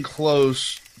getting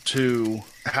close to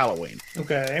Halloween.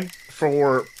 Okay.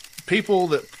 For people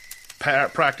that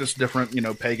practice different,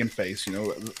 pagan faiths,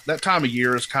 that time of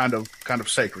year is kind of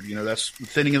sacred. That's the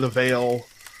thinning of the veil.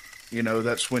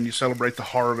 That's when you celebrate the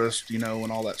harvest,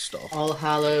 and all that stuff. All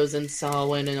Hallows and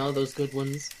Samhain and all those good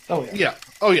ones. Oh, yeah. Yeah.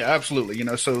 Oh, yeah, absolutely.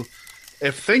 So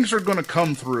if things are going to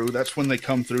come through, that's when they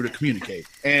come through to communicate.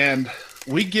 And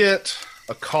we get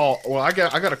a call. Well, I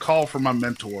got a call from my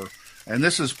mentor, and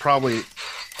this is probably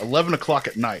 11 o'clock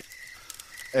at night.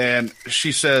 And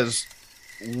she says,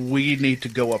 we need to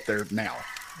go up there now.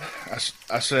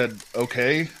 I said,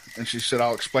 okay. And she said,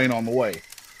 I'll explain on the way.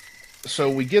 So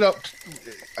we get up.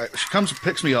 She comes and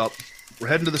picks me up. We're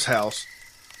heading to this house.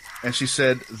 And she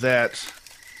said that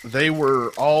they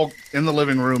were all in the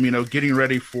living room, getting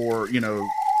ready for,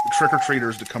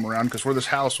 trick-or-treaters to come around. Because where this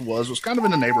house was kind of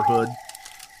in the neighborhood.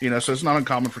 So it's not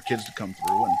uncommon for kids to come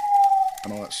through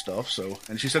and all that stuff. So,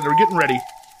 and she said they were getting ready.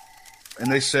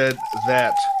 And they said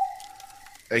that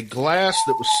a glass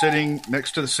that was sitting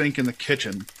next to the sink in the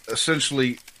kitchen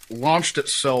essentially launched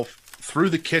itself through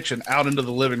the kitchen out into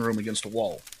the living room against a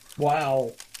wall.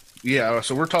 Wow. Yeah,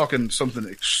 so we're talking something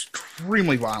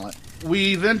extremely violent.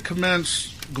 We then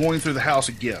commence going through the house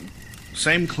again.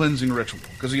 Same cleansing ritual,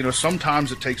 because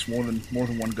sometimes it takes more than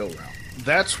one go round.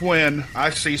 That's when I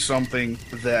see something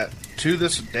that to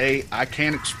this day I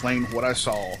can't explain what I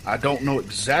saw. I don't know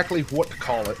exactly what to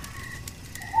call it,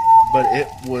 but it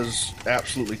was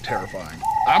absolutely terrifying.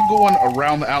 I'm going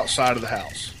around the outside of the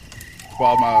house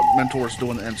while my mentor's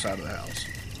doing the inside of the house.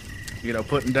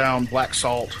 Putting down black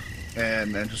salt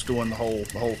and just doing the whole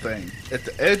thing. At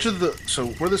the edge of so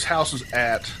where this house is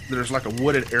at, there's like a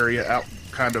wooded area out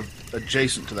kind of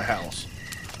adjacent to the house.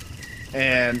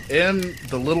 And in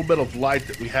the little bit of light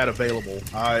that we had available,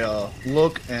 I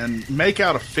look and make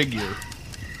out a figure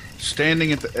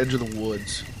standing at the edge of the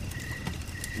woods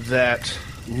that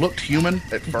looked human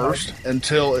at first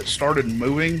until it started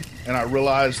moving, and I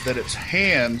realized that its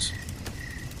hands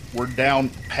were down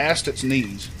past its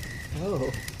knees.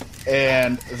 Oh.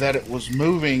 And that it was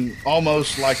moving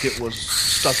almost like it was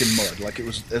stuck in mud. Like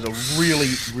there's a really,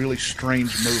 really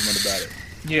strange movement about it.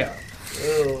 Yeah.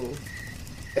 Oh.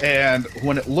 And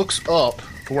when it looks up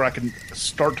to where I can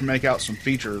start to make out some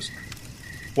features,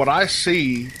 what I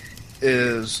see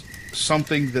is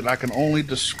something that I can only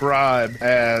describe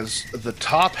as the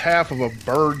top half of a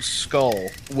bird's skull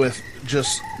with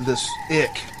just this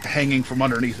ick hanging from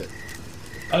underneath it.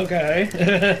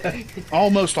 Okay.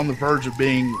 Almost on the verge of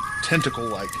being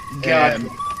tentacle-like. Gotcha. And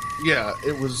yeah,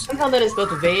 it was... Somehow that is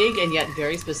both vague and yet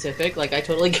very specific. Like, I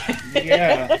totally get it.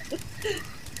 Yeah.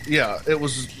 Yeah, it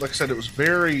was, like I said, it was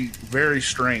very, very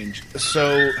strange.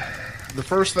 So, the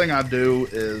first thing I do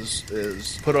is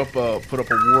put up a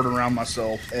ward around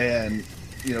myself and,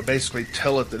 basically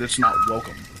tell it that it's not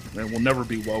welcome. It will never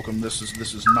be welcome. This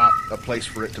is not a place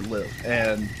for it to live.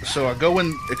 And so I go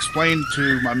and explain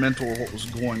to my mentor what was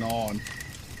going on,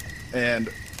 and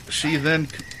she then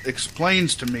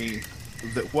explains to me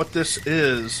that what this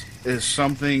is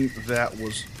something that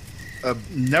was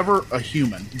never a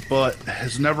human, but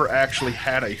has never actually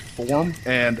had a form,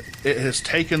 and it has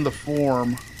taken the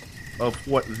form of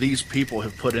what these people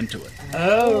have put into it.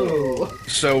 Oh.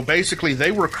 So basically,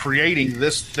 they were creating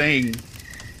this thing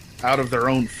out of their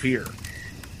own fear.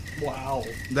 Wow.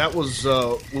 That was,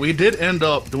 we did end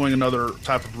up doing another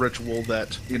type of ritual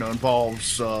that,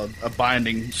 involves a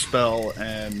binding spell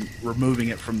and removing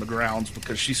it from the grounds,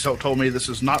 because she told me this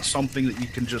is not something that you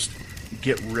can just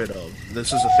get rid of.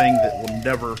 This is a thing that will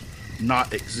never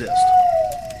not exist.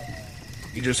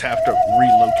 You just have to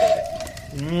relocate it.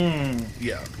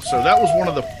 Yeah. So that was one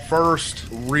of the first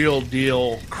real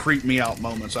deal creep me out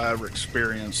moments I ever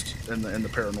experienced in the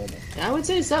paranormal. I would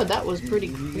say so. That was pretty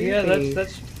creepy. Yeah,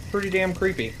 that's pretty damn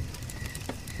creepy.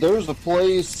 There's a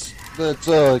place that's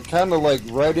kind of like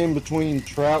right in between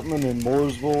Troutman and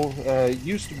Mooresville. It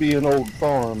used to be an old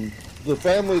farm. The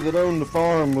family that owned the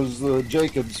farm was the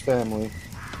Jacobs family.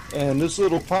 And this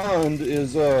little pond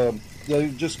is, they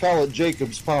just call it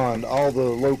Jacobs Pond. All the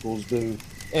locals do.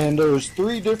 And there's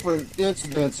 3 different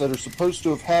incidents that are supposed to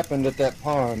have happened at that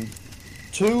pond.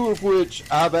 2 of which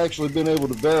I've actually been able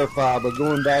to verify by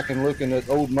going back and looking at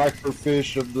old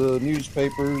microfiche of the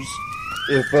newspapers.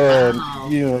 If,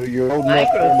 you're old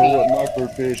enough to remember what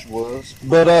microfiche was.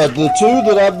 But the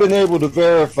 2 that I've been able to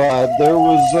verify, there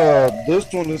was,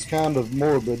 this one is kind of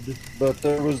morbid, but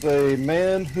there was a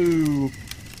man who,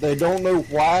 they don't know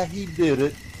why he did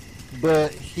it,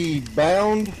 but he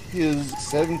bound his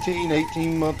 17,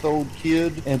 18-month-old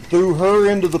kid and threw her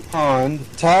into the pond,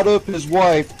 tied up his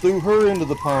wife, threw her into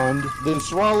the pond, then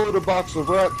swallowed a box of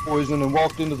rat poison and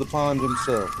walked into the pond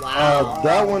himself. Wow.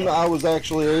 That one I was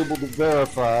actually able to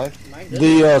verify.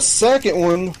 The second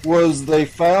one was they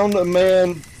found a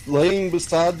man laying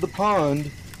beside the pond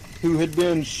who had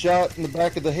been shot in the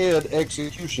back of the head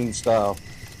execution style.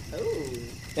 Oh.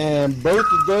 And both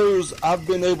of those I've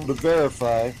been able to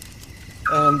verify.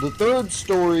 And the third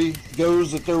story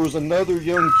goes that there was another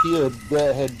young kid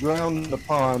that had drowned in the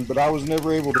pond, but I was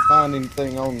never able to find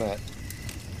anything on that.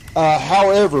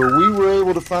 However, we were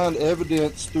able to find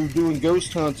evidence through doing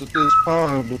ghost hunts at this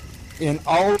pond in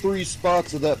all 3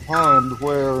 spots of that pond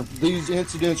where these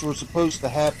incidents were supposed to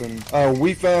happen.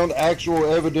 We found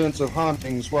actual evidence of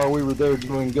hauntings while we were there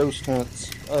doing ghost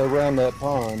hunts around that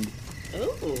pond.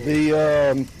 Ooh.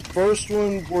 The first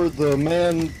one where the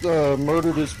man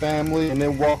murdered his family and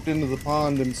then walked into the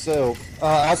pond himself.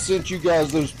 I sent you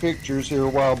guys those pictures here a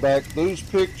while back. Those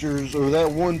pictures, or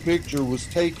that one picture, was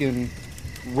taken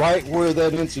right where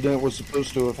that incident was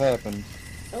supposed to have happened.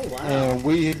 Oh, wow. And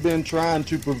we had been trying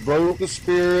to provoke the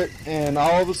spirit, and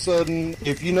all of a sudden,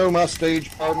 if you know my stage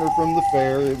partner from the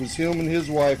fair, it was him and his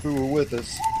wife who were with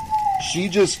us. She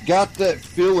just got that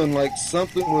feeling like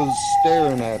something was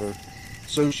staring at her.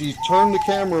 So she turned the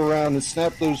camera around and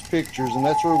snapped those pictures, and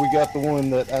that's where we got the one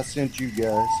that I sent you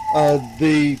guys.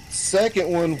 The second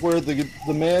one, where the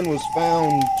man was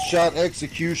found shot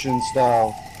execution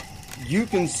style, you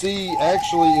can see,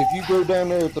 actually, if you go down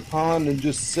there at the pond and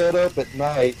just set up at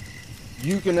night,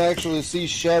 you can actually see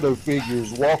shadow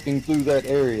figures walking through that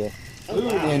area. Oh,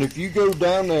 wow. And if you go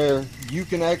down there, you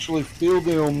can actually feel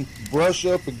them brush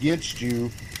up against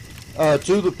you,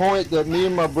 to the point that me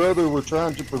and my brother were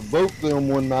trying to provoke them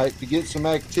one night to get some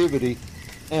activity,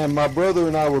 and my brother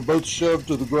and I were both shoved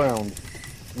to the ground.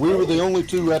 We were the only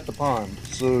two at the pond,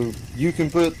 so you can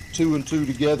put 2 and 2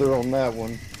 together on that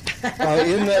one.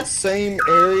 In that same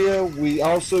area, we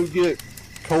also get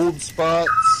cold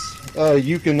spots.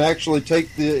 You can actually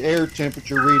take the air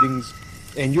temperature readings,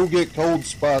 and you'll get cold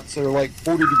spots that are like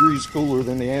 40 degrees cooler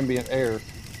than the ambient air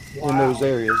in those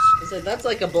areas. I said, that's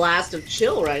like a blast of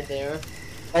chill right there.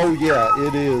 Oh yeah,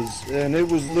 it is. And it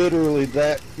was literally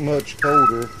that much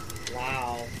colder.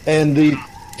 Wow. And the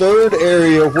third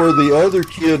area where the other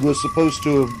kid was supposed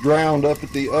to have drowned, up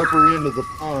at the upper end of the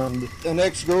pond, an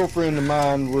ex-girlfriend of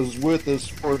mine was with us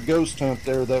for a ghost hunt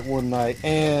there that one night.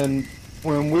 And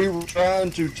when we were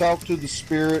trying to talk to the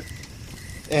spirit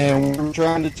and we were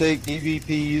trying to take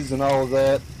EVPs and all of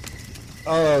that,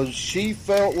 she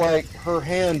felt like her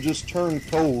hand just turned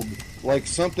cold, like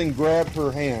something grabbed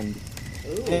her hand.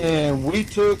 Ooh. And we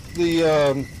took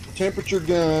the temperature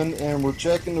gun and we're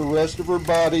checking the rest of her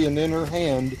body and then her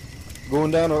hand,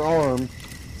 going down her arm,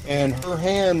 and her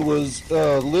hand was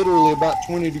literally about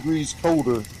 20 degrees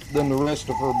colder than the rest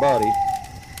of her body.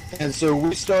 And so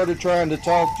we started trying to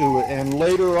talk to it, and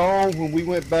later on when we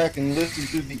went back and listened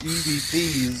to the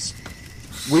EVPs,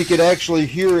 we could actually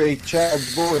hear a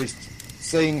child's voice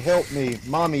saying, "Help me,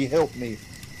 mommy, help me."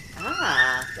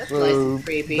 Ah, that's So nice and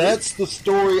creepy. that's the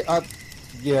story.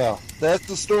 That's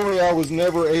the story. I was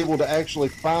never able to actually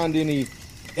find any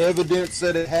evidence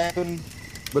that it happened,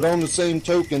 but on the same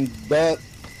token, that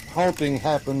haunting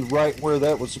happened right where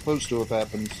that was supposed to have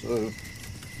happened. So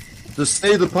to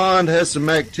say the pond has some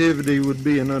activity would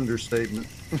be an understatement.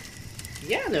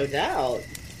 Yeah, no doubt.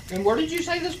 And where did you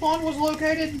say this pond was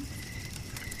located?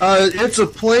 It's a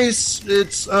place,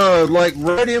 it's like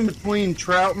right in between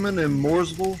Troutman and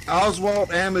Mooresville.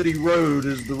 Oswald Amity Road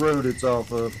is the road it's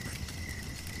off of.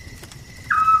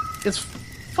 It's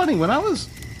funny, when I was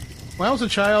a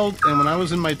child and when I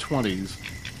was in my 20s,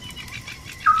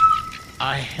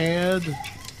 I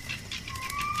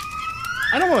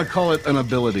don't want to call it an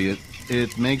ability.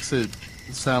 It makes it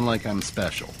sound like I'm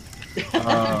special.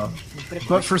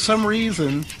 But for some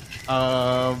reason,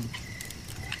 I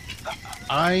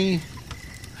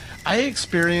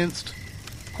experienced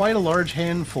quite a large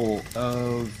handful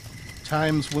of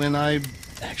times when I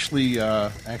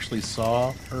actually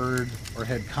saw, heard, or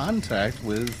had contact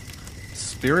with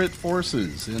spirit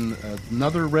forces in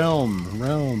another realm.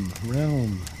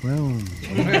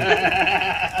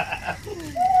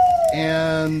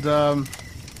 And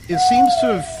it seems to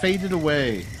have faded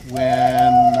away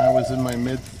when I was in my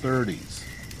mid-30s.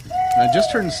 And I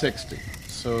just turned 60,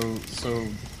 so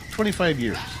 25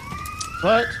 years.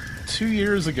 But 2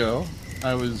 years ago,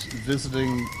 I was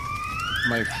visiting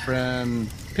my friend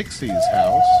Pixie's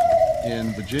house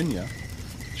in Virginia.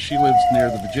 She lives near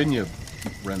the Virginia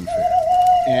Ren Fair.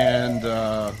 And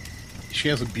she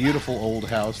has a beautiful old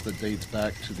house that dates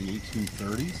back to the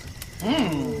 1830s.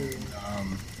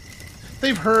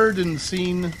 They've heard and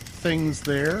seen things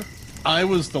there. I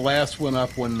was the last one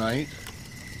up one night.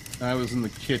 I was in the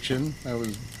kitchen. I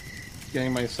was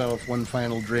getting myself one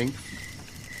final drink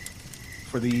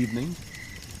for the evening.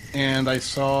 And I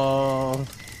saw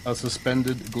a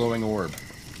suspended glowing orb. It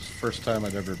was the first time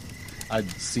I'd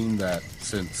seen that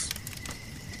since,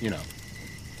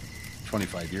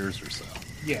 25 years or so.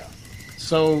 Yeah.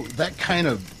 So that kind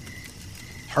of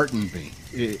heartened me.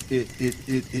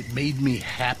 It made me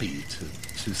happy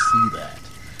to see that.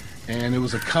 And it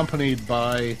was accompanied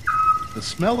by the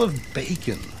smell of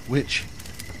bacon, which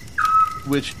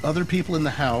other people in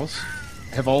the house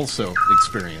have also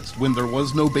experienced. When there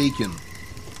was no bacon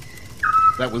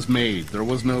that was made, there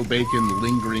was no bacon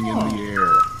lingering in the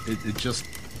air.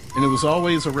 And it was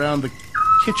always around the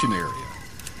kitchen area.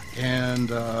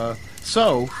 And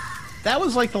so that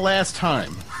was like the last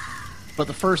time, but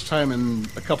the first time in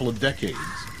a couple of decades.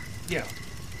 Yeah.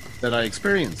 That I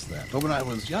experienced that. But when I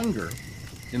was younger,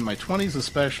 in my 20s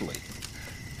especially,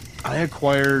 I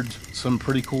acquired some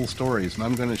pretty cool stories, and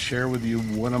I'm going to share with you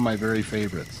one of my very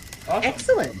favorites. Awesome.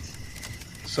 Excellent.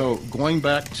 So going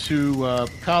back to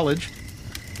college,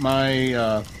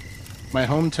 my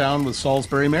hometown was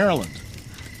Salisbury, Maryland.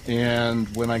 And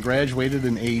when I graduated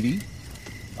in 80,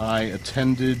 I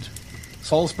attended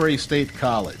Salisbury State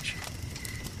College.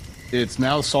 It's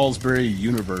now Salisbury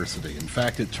University. In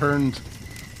fact, it turned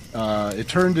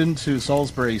into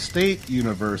Salisbury State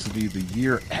University the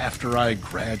year after I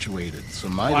graduated. So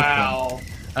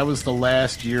I was the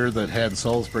last year that had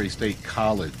Salisbury State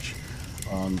College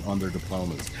on their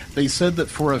diplomas. They said that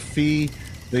for a fee,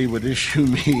 they would issue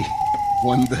me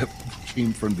one that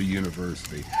came from the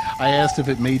university. I asked if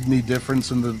it made any difference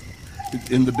in the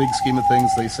big scheme of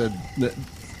things. They said no,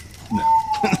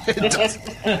 it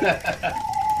doesn't.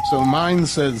 So mine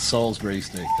says Salisbury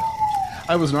State College.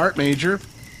 I was an art major.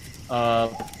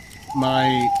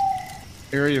 My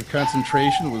area of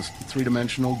concentration was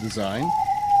three-dimensional design,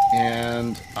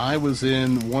 and I was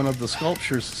in one of the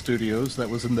sculpture studios that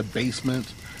was in the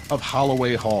basement of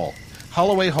Holloway Hall.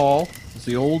 Holloway Hall is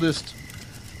the oldest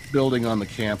building on the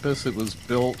campus. It was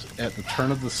built at the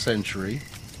turn of the century.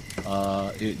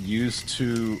 It used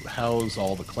to house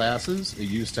all the classes. It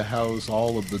used to house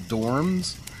all of the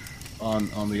dorms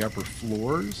on the upper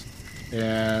floors,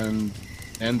 and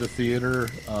the theater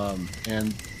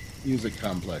and music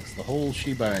complex. The whole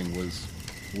shebang was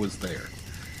there.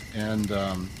 And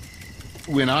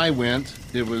when I went,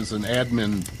 it was an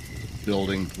admin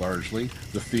building largely.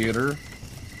 The theater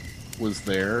was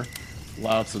there.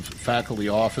 Lots of faculty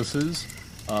offices,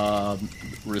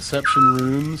 reception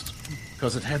rooms,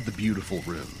 because it had the beautiful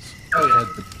rooms. It had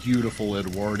the beautiful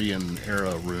Edwardian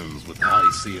era rooms with high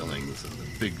ceilings and the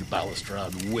big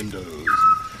balustrade windows.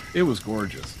 It was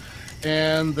gorgeous.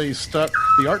 And they stuck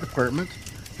the art department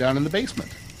down in the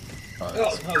basement. Of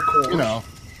course. You know,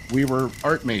 we were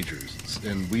art majors,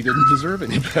 and we didn't deserve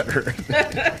any better.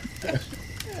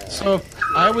 So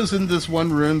I was in this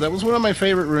one room. That was one of my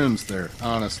favorite rooms there,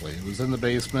 honestly. It was in the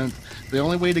basement. The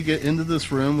only way to get into this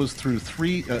room was through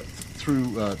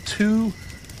two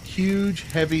huge,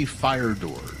 heavy fire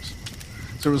doors.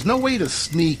 So there was no way to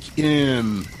sneak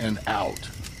in and out.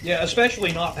 Yeah,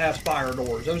 especially not past fire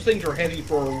doors. Those things are heavy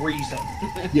for a reason.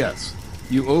 Yes.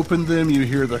 You open them, you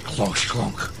hear the clunk,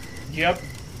 clunk. Yep.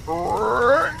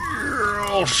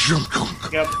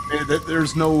 Yep.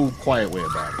 There's no quiet way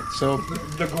about it. So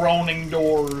the groaning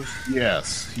doors.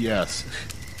 Yes.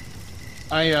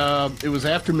 It was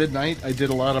after midnight. I did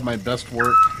a lot of my best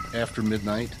work after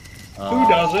midnight. Who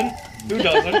doesn't?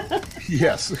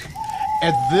 Yes.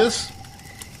 At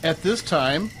this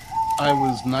time, I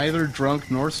was neither drunk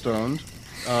nor stoned.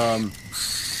 Other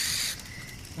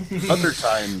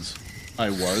times I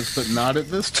was, but not at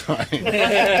this time.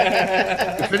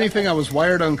 If anything, I was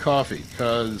wired on coffee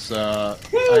because I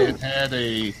had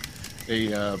a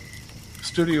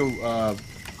studio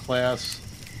class.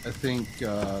 I think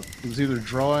it was either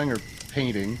drawing or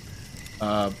painting.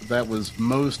 That was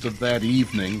most of that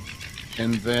evening,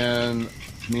 and then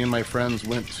me and my friends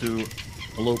went to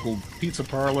a local pizza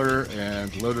parlor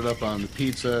and loaded up on the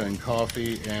pizza and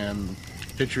coffee and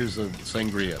pitchers of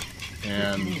sangria.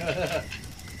 And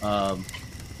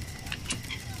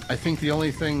I think the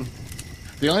only thing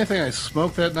I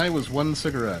smoked that night was one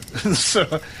cigarette.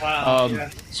 So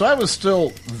I was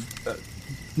still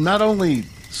not only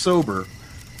sober,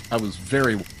 I was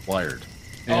very wired.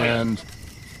 And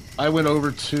I went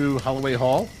over to Holloway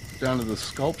Hall, down to the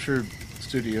sculpture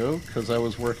studio, because I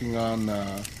was working on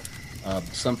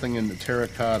something in the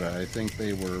terracotta. I think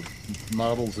they were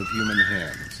models of human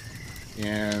hands.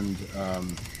 And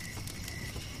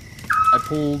I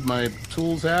pulled my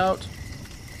tools out,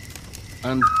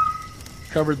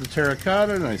 uncovered the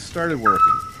terracotta, and I started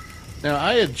working. Now,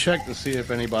 I had checked to see if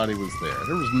anybody was there.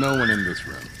 There was no one in this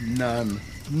room. None.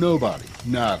 Nobody.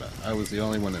 Nada. I was the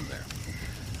only one in there.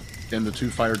 And the two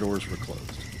fire doors were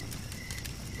closed.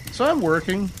 So I'm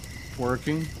working.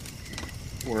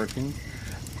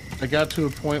 I got to a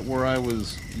point where I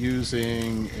was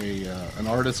using an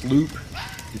artist loop.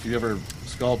 If you ever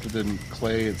sculpted in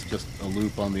clay, it's just a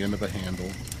loop on the end of a handle.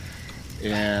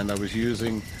 And I was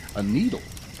using a needle.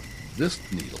 This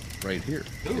needle right here.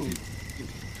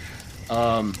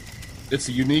 It's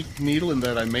a unique needle in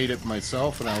that I made it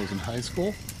myself when I was in high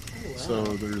school. Oh, wow. So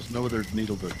there's no other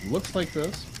needle that looks like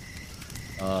this.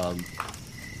 So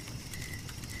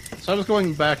I was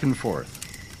going back and forth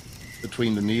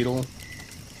between the needle.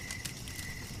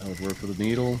 I would work with the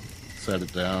needle, set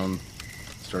it down,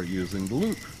 start using the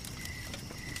loop.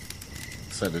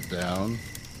 Set it down,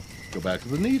 go back to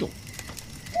the needle.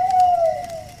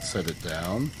 Set it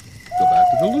down, go back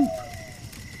to the loop.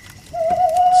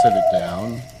 Set it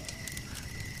down.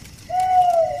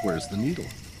 Where's the needle?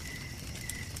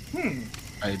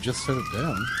 I had just set it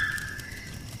down.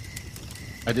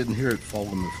 I didn't hear it fall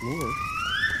on the floor.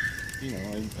 You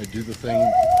know, I do the thing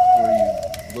where you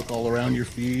look all around your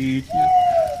feet,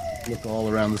 you look all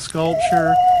around the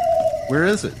sculpture, Where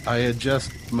is it? I had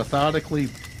just methodically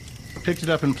picked it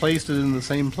up and placed it in the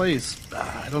same place,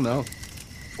 I don't know,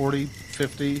 40,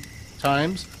 50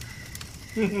 times.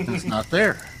 It's not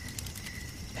there.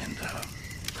 And,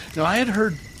 I had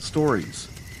heard stories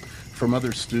from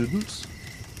other students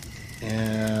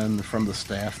and from the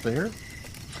staff there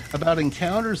about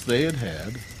encounters they had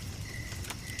had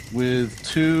with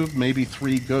 2, maybe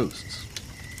 3 ghosts.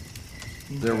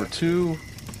 There were 2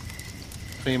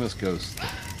 famous ghosts.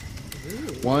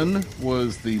 One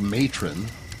was the matron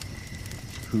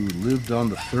who lived on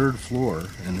the 3rd floor,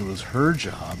 and it was her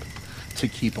job to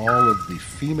keep all of the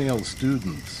female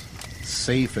students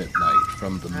safe at night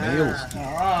from the male students.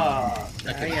 Now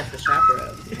you have the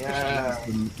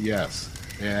chaperone. Yes,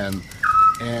 and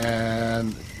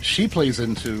she plays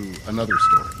into another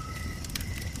story.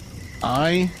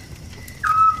 I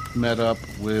met up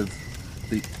with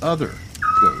the other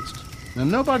ghost. Now,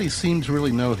 nobody seemed to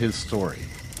really know his story,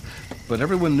 but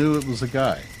everyone knew it was a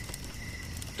guy.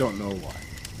 Don't know why.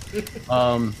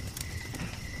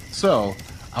 So,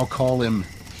 I'll call him.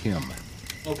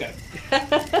 Okay.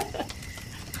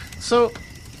 So,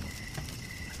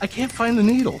 I can't find the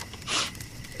needle.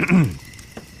 And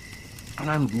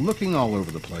I'm looking all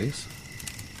over the place.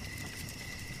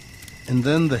 And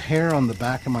then the hair on the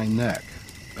back of my neck,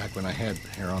 back when I had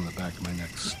hair on the back of my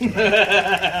neck, stood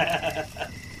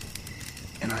up.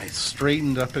 And I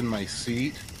straightened up in my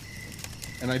seat.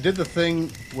 And I did the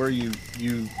thing where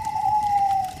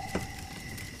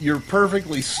you're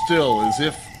perfectly still, as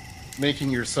if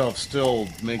making yourself still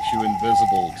makes you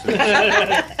invisible to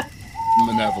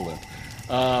malevolent.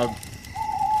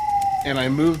 And I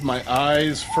moved my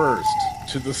eyes first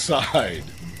to the side,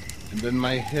 and then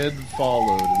my head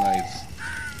followed, and I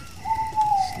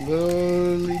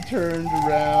slowly turned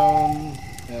around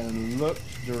and looked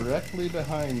directly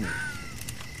behind me.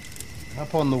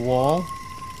 Up on the wall,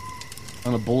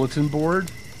 on a bulletin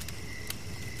board,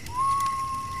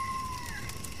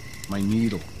 my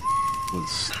needle was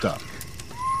stuck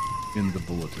in the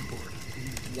bulletin board.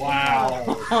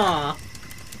 Wow.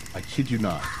 I kid you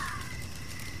not.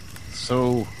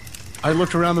 So I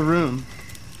looked around the room,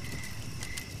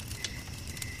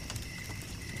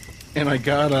 and I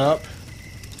got up,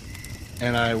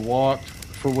 and I walked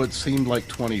for what seemed like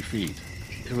 20 feet.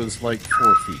 It was like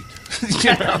 4 feet.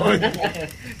 You know?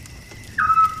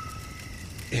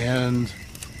 And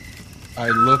I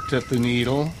looked at the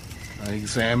needle. I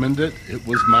examined it. It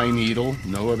was my needle.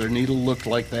 No other needle looked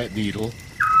like that needle.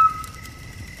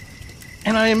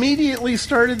 And I immediately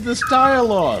started this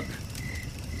dialogue.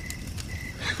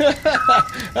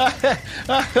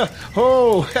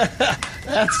 Oh,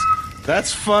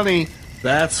 that's funny.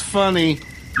 That's funny.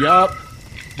 Yup,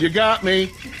 you got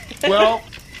me. Well,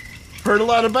 heard a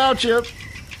lot about you.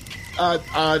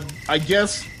 I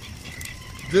guess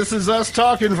this is us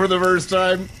talking for the first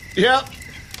time. Yep.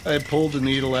 I pulled the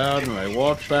needle out and I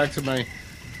walked back to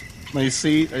my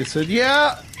seat. I said,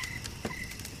 yeah,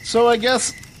 so I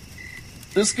guess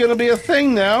this is going to be a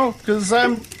thing now because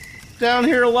I'm down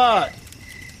here a lot.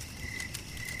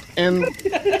 And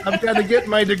I've got to get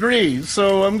my degree,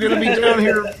 so I'm going to be down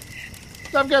here.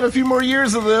 I've got a few more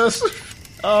years of this.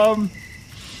 I'm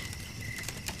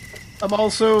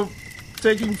also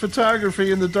taking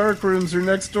photography, and the dark rooms are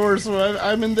next door, so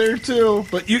I'm in there too.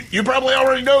 But you probably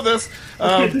already know this.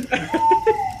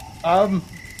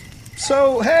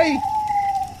 So, hey,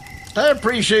 I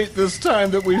appreciate this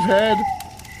time that we've had,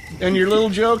 and your little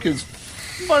joke is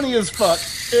funny as fuck.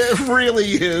 It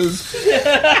really is.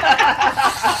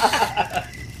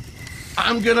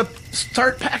 I'm gonna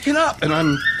start packing up, and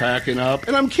I'm packing up,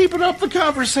 and I'm keeping up the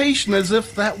conversation as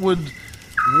if that would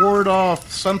ward off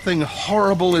something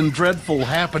horrible and dreadful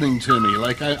happening to me,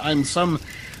 like I'm some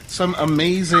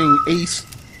amazing ace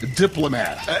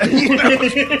diplomat. You know?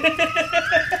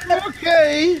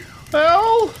 Okay,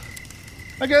 well,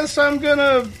 I guess I'm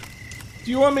gonna.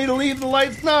 Do you want me to leave the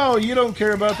lights? No, you don't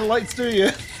care about the lights, do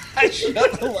you? I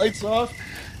shut the lights off,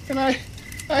 and I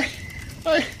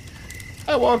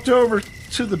walked over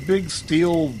to the big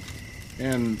steel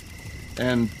and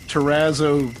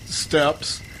terrazzo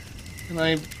steps, and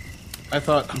I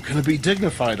thought, I'm going to be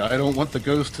dignified. I don't want the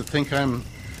ghost to think I'm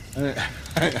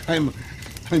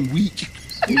weak.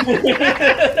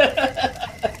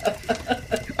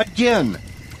 Again,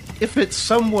 if it's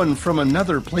someone from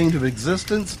another plane of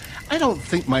existence, I don't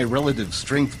think my relative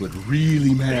strength would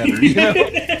really matter, you know?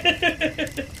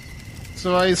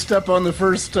 So I step on the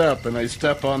first step, and I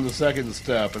step on the second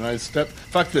step, and I step...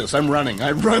 Fuck this, I'm running.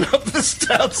 I run up the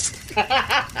steps.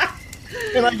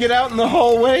 And I get out in the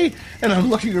hallway, and I'm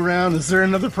looking around. Is there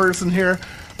another person here?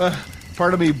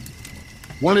 Part of me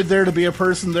wanted there to be a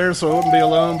person there so I wouldn't be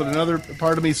alone, but another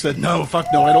part of me said, no, fuck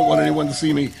no, I don't want anyone to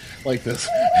see me like this.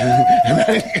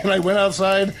 and I went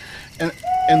outside, and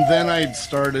then I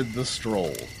started the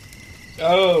stroll.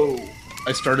 Oh.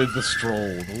 I started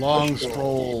the long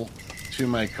stroll to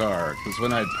my car, because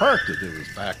when I parked it, it was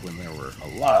back when there were a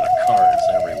lot of cars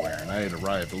everywhere, and I had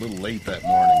arrived a little late that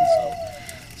morning,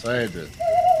 so I had to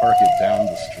park it down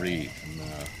the street. And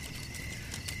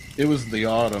it was the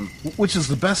autumn, which is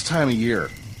the best time of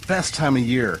year,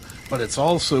 but it's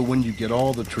also when you get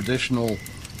all the traditional...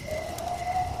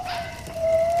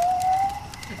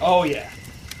 Oh, yeah.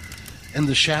 And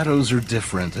the shadows are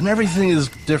different, and everything is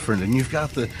different, and you've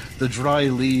got the dry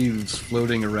leaves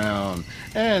floating around,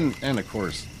 and of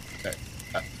course,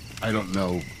 I don't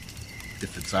know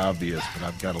if it's obvious, but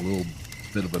I've got a little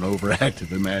bit of an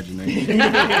overactive imagination.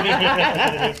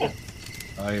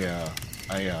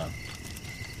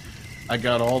 I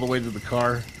got all the way to the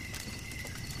car,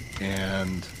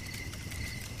 and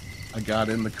I got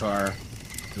in the car.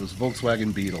 It was a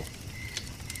Volkswagen Beetle.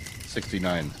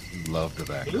 69. Loved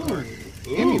that car.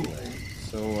 Ooh. Anyway,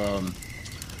 so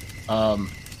I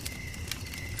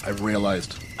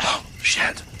realized, oh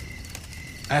shit,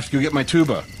 I have to go get my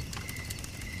tuba.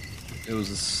 It was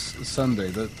a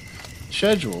Sunday. The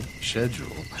schedule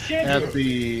at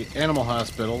the animal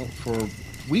hospital for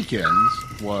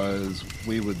weekends was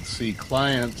we would see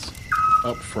clients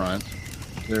up front.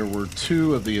 There were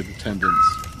 2 of the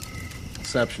attendants,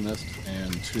 receptionists,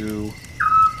 and 2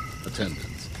 attendants.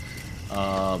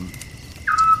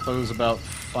 Close about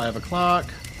 5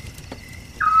 o'clock.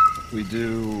 We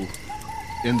do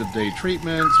end-of-day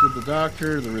treatments with the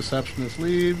doctor. The receptionist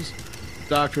leaves,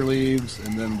 doctor leaves,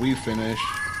 and then we finish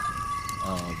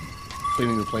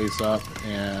cleaning the place up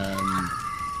and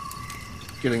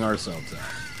getting ourselves out.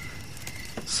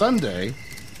 Sunday,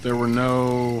 it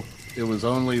was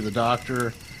only the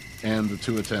doctor and the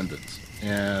 2 attendants,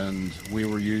 and we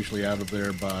were usually out of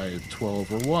there by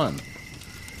 12 or 1.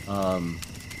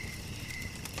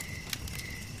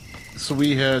 So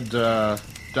we had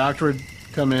doctor had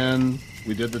come in,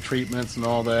 we did the treatments and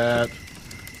all that,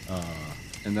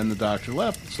 and then the doctor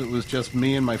left. So it was just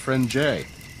me and my friend Jay.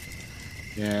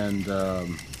 And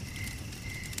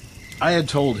I had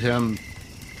told him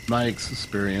my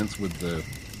experience with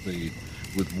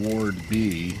with Ward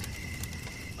B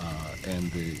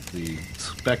and the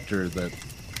specter that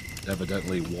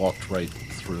evidently walked right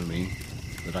through me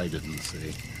that I didn't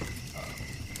see.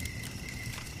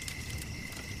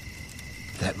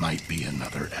 That might be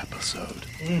another episode.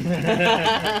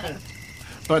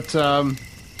 But,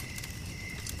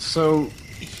 so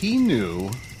he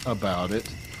knew about it,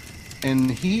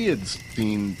 and he had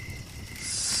seen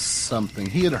something.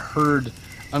 He had heard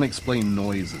unexplained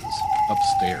noises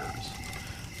upstairs.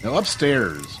 Now,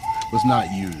 upstairs was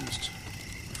not used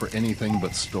for anything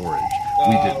but storage.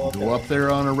 We didn't go up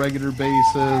there on a regular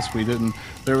basis. We didn't.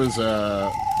 There was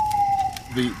the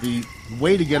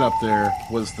way to get up there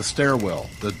was the stairwell,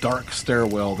 the dark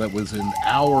stairwell that was in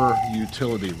our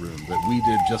utility room that we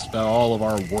did just about all of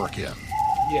our work in.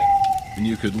 Yeah. And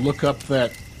you could look up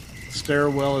that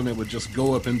stairwell and it would just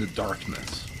go up into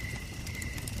darkness.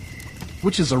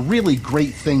 Which is a really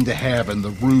great thing to have in the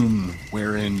room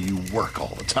wherein you work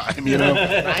all the time, you know?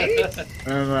 Right?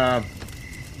 And,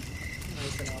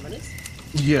 Nice and ominous.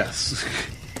 yes.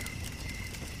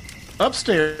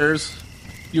 Upstairs,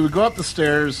 you would go up the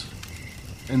stairs,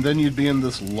 and then you'd be in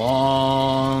this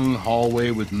long hallway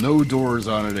with no doors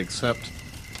on it except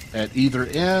at either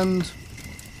end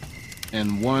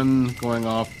and one going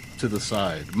off to the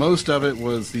side. Most of it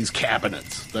was these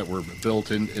cabinets that were built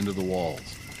into the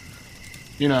walls.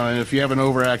 You know, and if you have an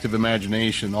overactive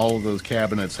imagination, all of those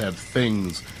cabinets have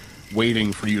things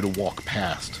waiting for you to walk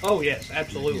past. Oh, yes,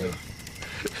 absolutely.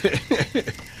 Yeah.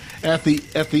 At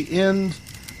the end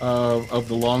of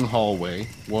the long hallway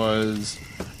was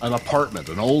an apartment,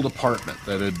 an old apartment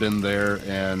that had been there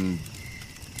and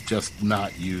just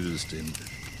not used in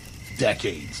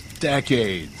decades.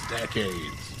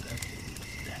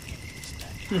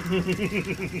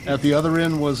 At the other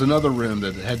end was another room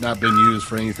that had not been used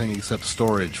for anything except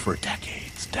storage for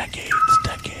decades.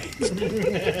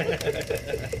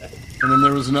 And then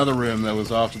there was another room that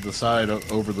was off to the side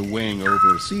over the wing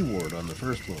over Seaward on the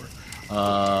first floor.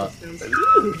 Sounds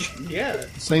huge. Yeah.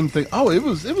 Same thing. Oh, it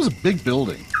was a big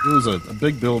building. It was a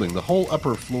big building. The whole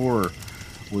upper floor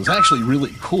was actually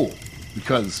really cool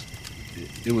because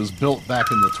it was built back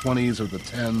in the 20s or the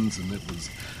 10s, and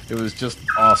it was just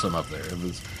awesome up there.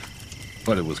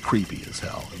 But it was creepy as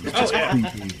hell. It was just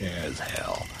creepy as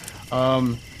hell.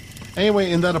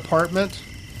 Anyway, in that apartment,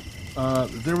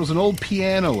 there was an old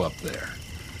piano up there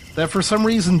that for some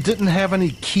reason didn't have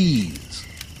any keys.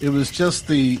 It was just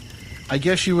I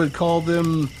guess you would call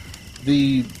them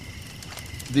the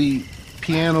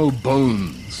piano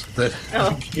bones that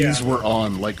the keys were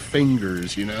on, like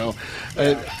fingers, you know.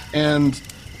 And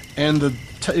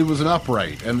it was an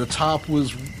upright, and the top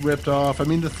was ripped off. I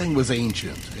mean, the thing was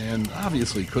ancient, and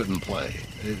obviously couldn't play.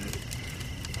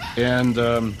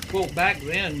 Well, back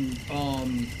then,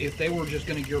 if they were just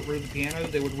going to get rid of the piano,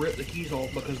 they would rip the keys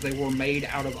off because they were made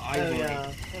out of ivory.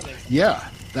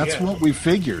 That's what we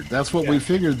figured. That's what we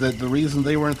figured, that the reason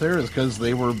they weren't there is because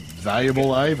they were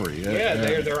valuable ivory.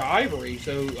 They're ivory,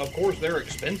 so of course they're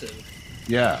expensive.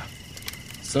 Yeah.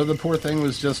 So the poor thing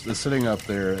was just sitting up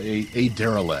there, a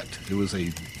derelict. It was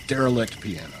a derelict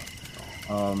piano.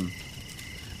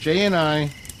 Jay and I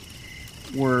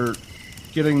were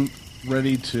getting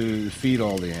ready to feed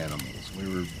all the animals.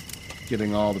 We were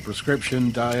getting all the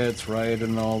prescription diets right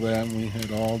and all that. And we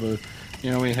had all the,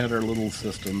 we had our little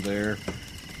system there.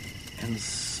 And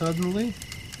suddenly,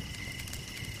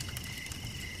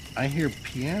 I hear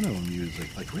piano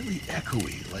music, like really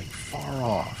echoey, like far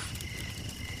off.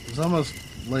 It was almost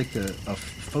like a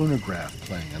phonograph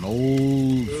playing, an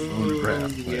old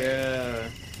phonograph playing. Yeah.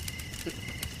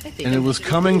 And it was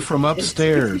coming from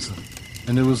upstairs,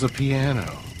 and it was a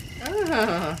piano.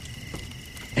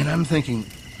 And I'm thinking,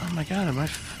 oh my God, am I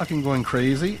fucking going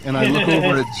crazy? And I look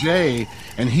over at Jay,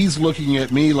 and he's looking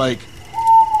at me like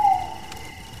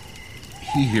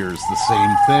he hears the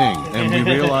same thing. And we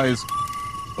realize,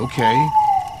 okay,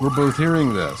 we're both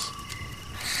hearing this.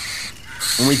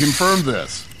 And we confirmed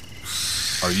this.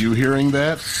 Are you hearing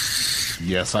that?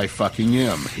 Yes, I fucking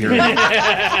am hearing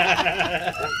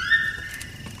it.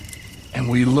 And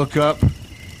we look up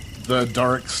the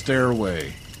dark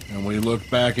stairway, and we look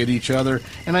back at each other,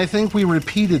 and I think we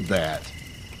repeated that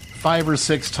 5 or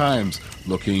 6 times,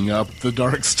 looking up the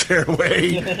dark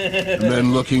stairway, and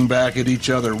then looking back at each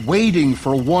other, waiting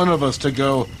for one of us to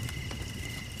go,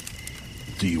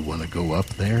 do you want to go up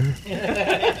there?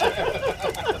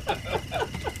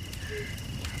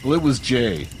 Well, it was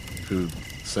Jay who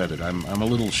said it. I'm a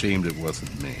little ashamed it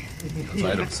wasn't me, because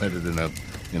I'd have said it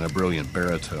in a brilliant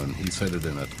baritone. He said it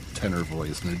in a tenor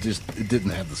voice, and it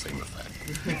didn't have the same effect.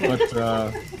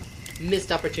 But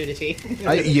missed opportunity.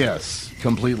 Yes,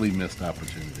 completely missed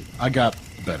opportunity. I got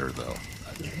better though.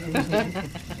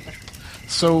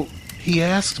 So he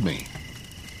asked me,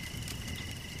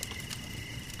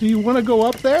 "Do you want to go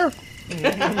up there?"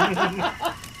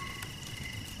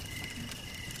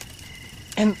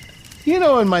 And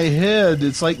in my head,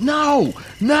 it's like, no.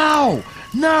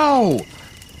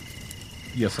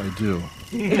 Yes, I do.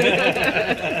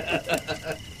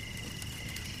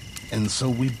 And so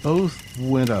we both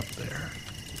went up there.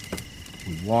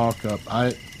 We walk up.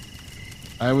 I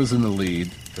was in the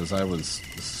lead because I was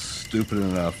stupid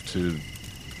enough to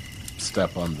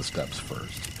step on the steps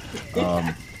first.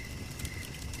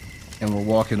 And we're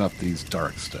walking up these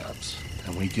dark steps.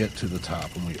 And we get to the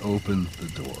top and we open the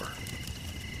door.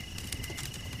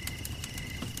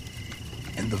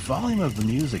 And the volume of the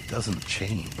music doesn't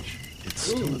change. It's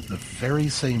still at the very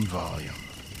same volume.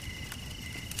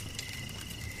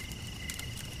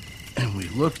 And we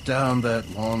look down that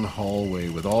long hallway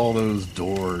with all those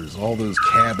doors, all those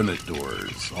cabinet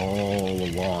doors, all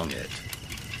along it.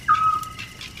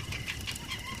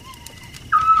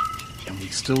 And we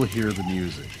still hear the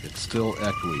music. It's still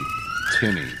echoey,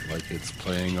 tinny, like it's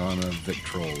playing on a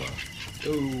Victrola.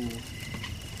 Ooh.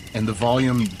 And the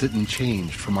volume didn't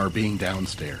change from our being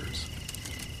downstairs.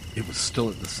 It was still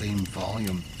at the same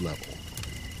volume level.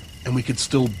 And we could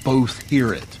still both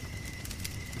hear it.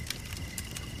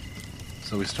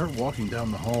 So we start walking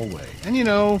down the hallway. And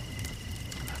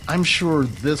I'm sure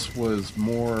this was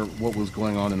more what was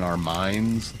going on in our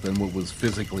minds than what was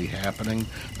physically happening,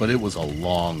 but it was a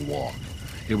long walk.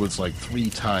 It was like 3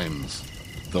 times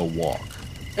the walk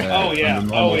under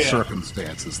normal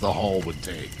circumstances the hall would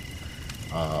take.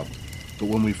 But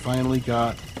when we finally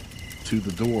got to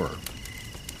the door,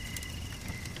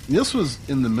 this was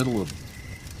in the middle of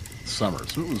summer,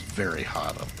 so it was very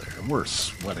hot up there, and we're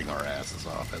sweating our asses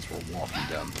off as we're walking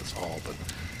down this hall, but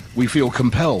we feel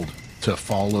compelled to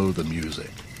follow the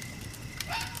music.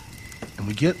 And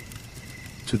we get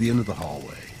to the end of the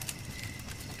hallway.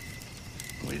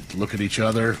 We look at each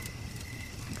other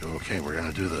and go, okay, we're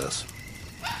going to do this.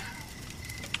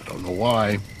 I don't know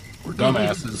why. We're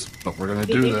dumbasses, but we're going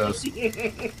to do this.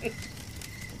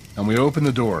 And we open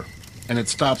the door, and it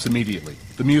stops immediately.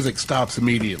 The music stops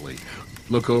immediately.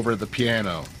 Look over at the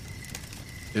piano.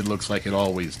 It looks like it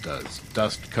always does.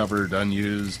 Dust-covered,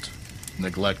 unused,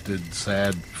 neglected,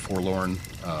 sad, forlorn.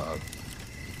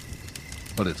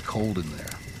 But it's cold in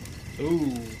there.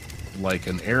 Ooh. like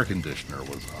an air conditioner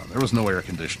was on. There was no air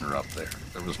conditioner up there.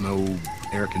 There was no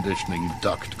air conditioning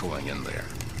duct going in there.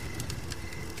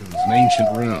 It was an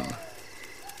ancient room.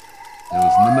 It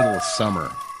was in the middle of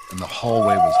summer, and the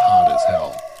hallway was hot as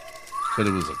hell. But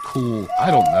it was a cool,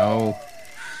 I don't know,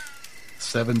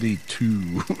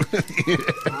 72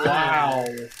 Wow.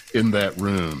 in that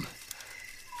room.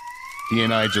 He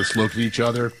and I just looked at each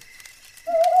other.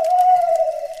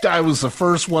 I was the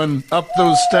first one up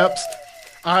those steps.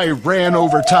 I ran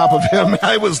over top of him.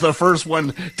 I was the first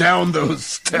one down those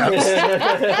steps.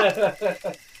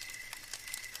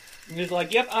 He's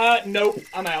like, yep, nope,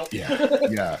 I'm out.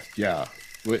 Yeah.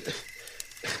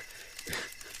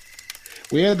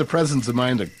 We had the presence of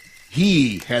mind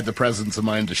he had the presence of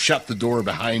mind to shut the door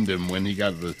behind him when he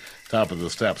got to the top of the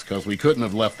steps, because we couldn't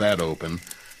have left that open.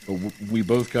 But we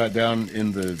both got down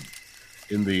in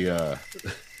the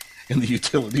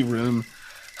utility room.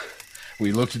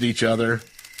 We looked at each other,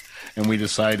 and we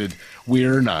decided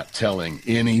we're not telling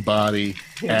anybody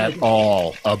at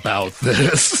all about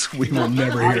this. We will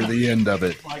never hear the end of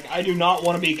it. Like, I do not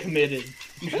want to be committed.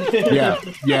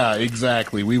 Yeah,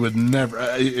 exactly. We would never.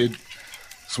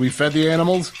 So we fed the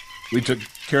animals. We took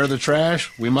care of the trash.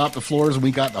 We mopped the floors, and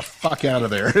we got the fuck out of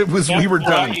there. We were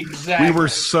done. Exactly. We were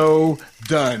so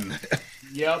done.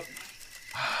 Yep.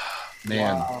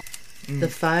 Man. Wow. The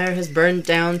fire has burned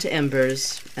down to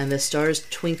embers, and the stars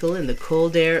twinkle in the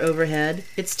cold air overhead.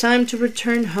 It's time to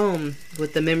return home,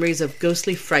 with the memories of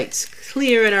ghostly frights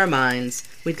clear in our minds.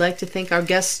 We'd like to thank our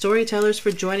guest storytellers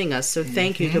for joining us, so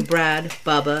thank you to Brad,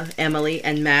 Bubba, Emily,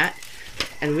 and Matt,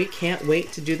 and we can't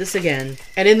wait to do this again.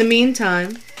 And in the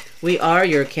meantime, we are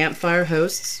your Campfire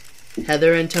hosts,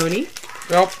 Heather and Tony.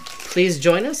 Yep. Please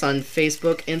join us on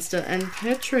Facebook, Insta, and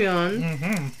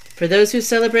Patreon. For those who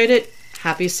celebrate it,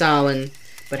 happy Samhain.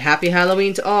 But happy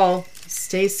Halloween to all.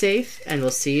 Stay safe, and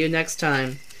we'll see you next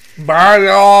time. Bye,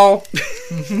 y'all.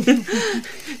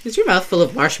 Is your mouth full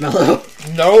of marshmallow?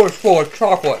 No, it's full of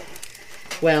chocolate.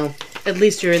 Well, at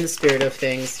least you're in the spirit of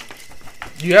things.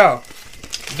 Yeah.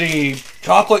 The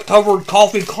chocolate-covered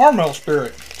coffee caramel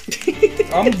spirit.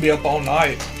 I'm going to be up all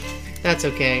night. That's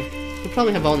okay. We'll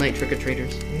probably have all-night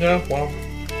trick-or-treaters. Yeah, well,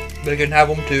 they can have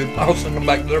them too. I'll send them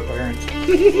back to their parents.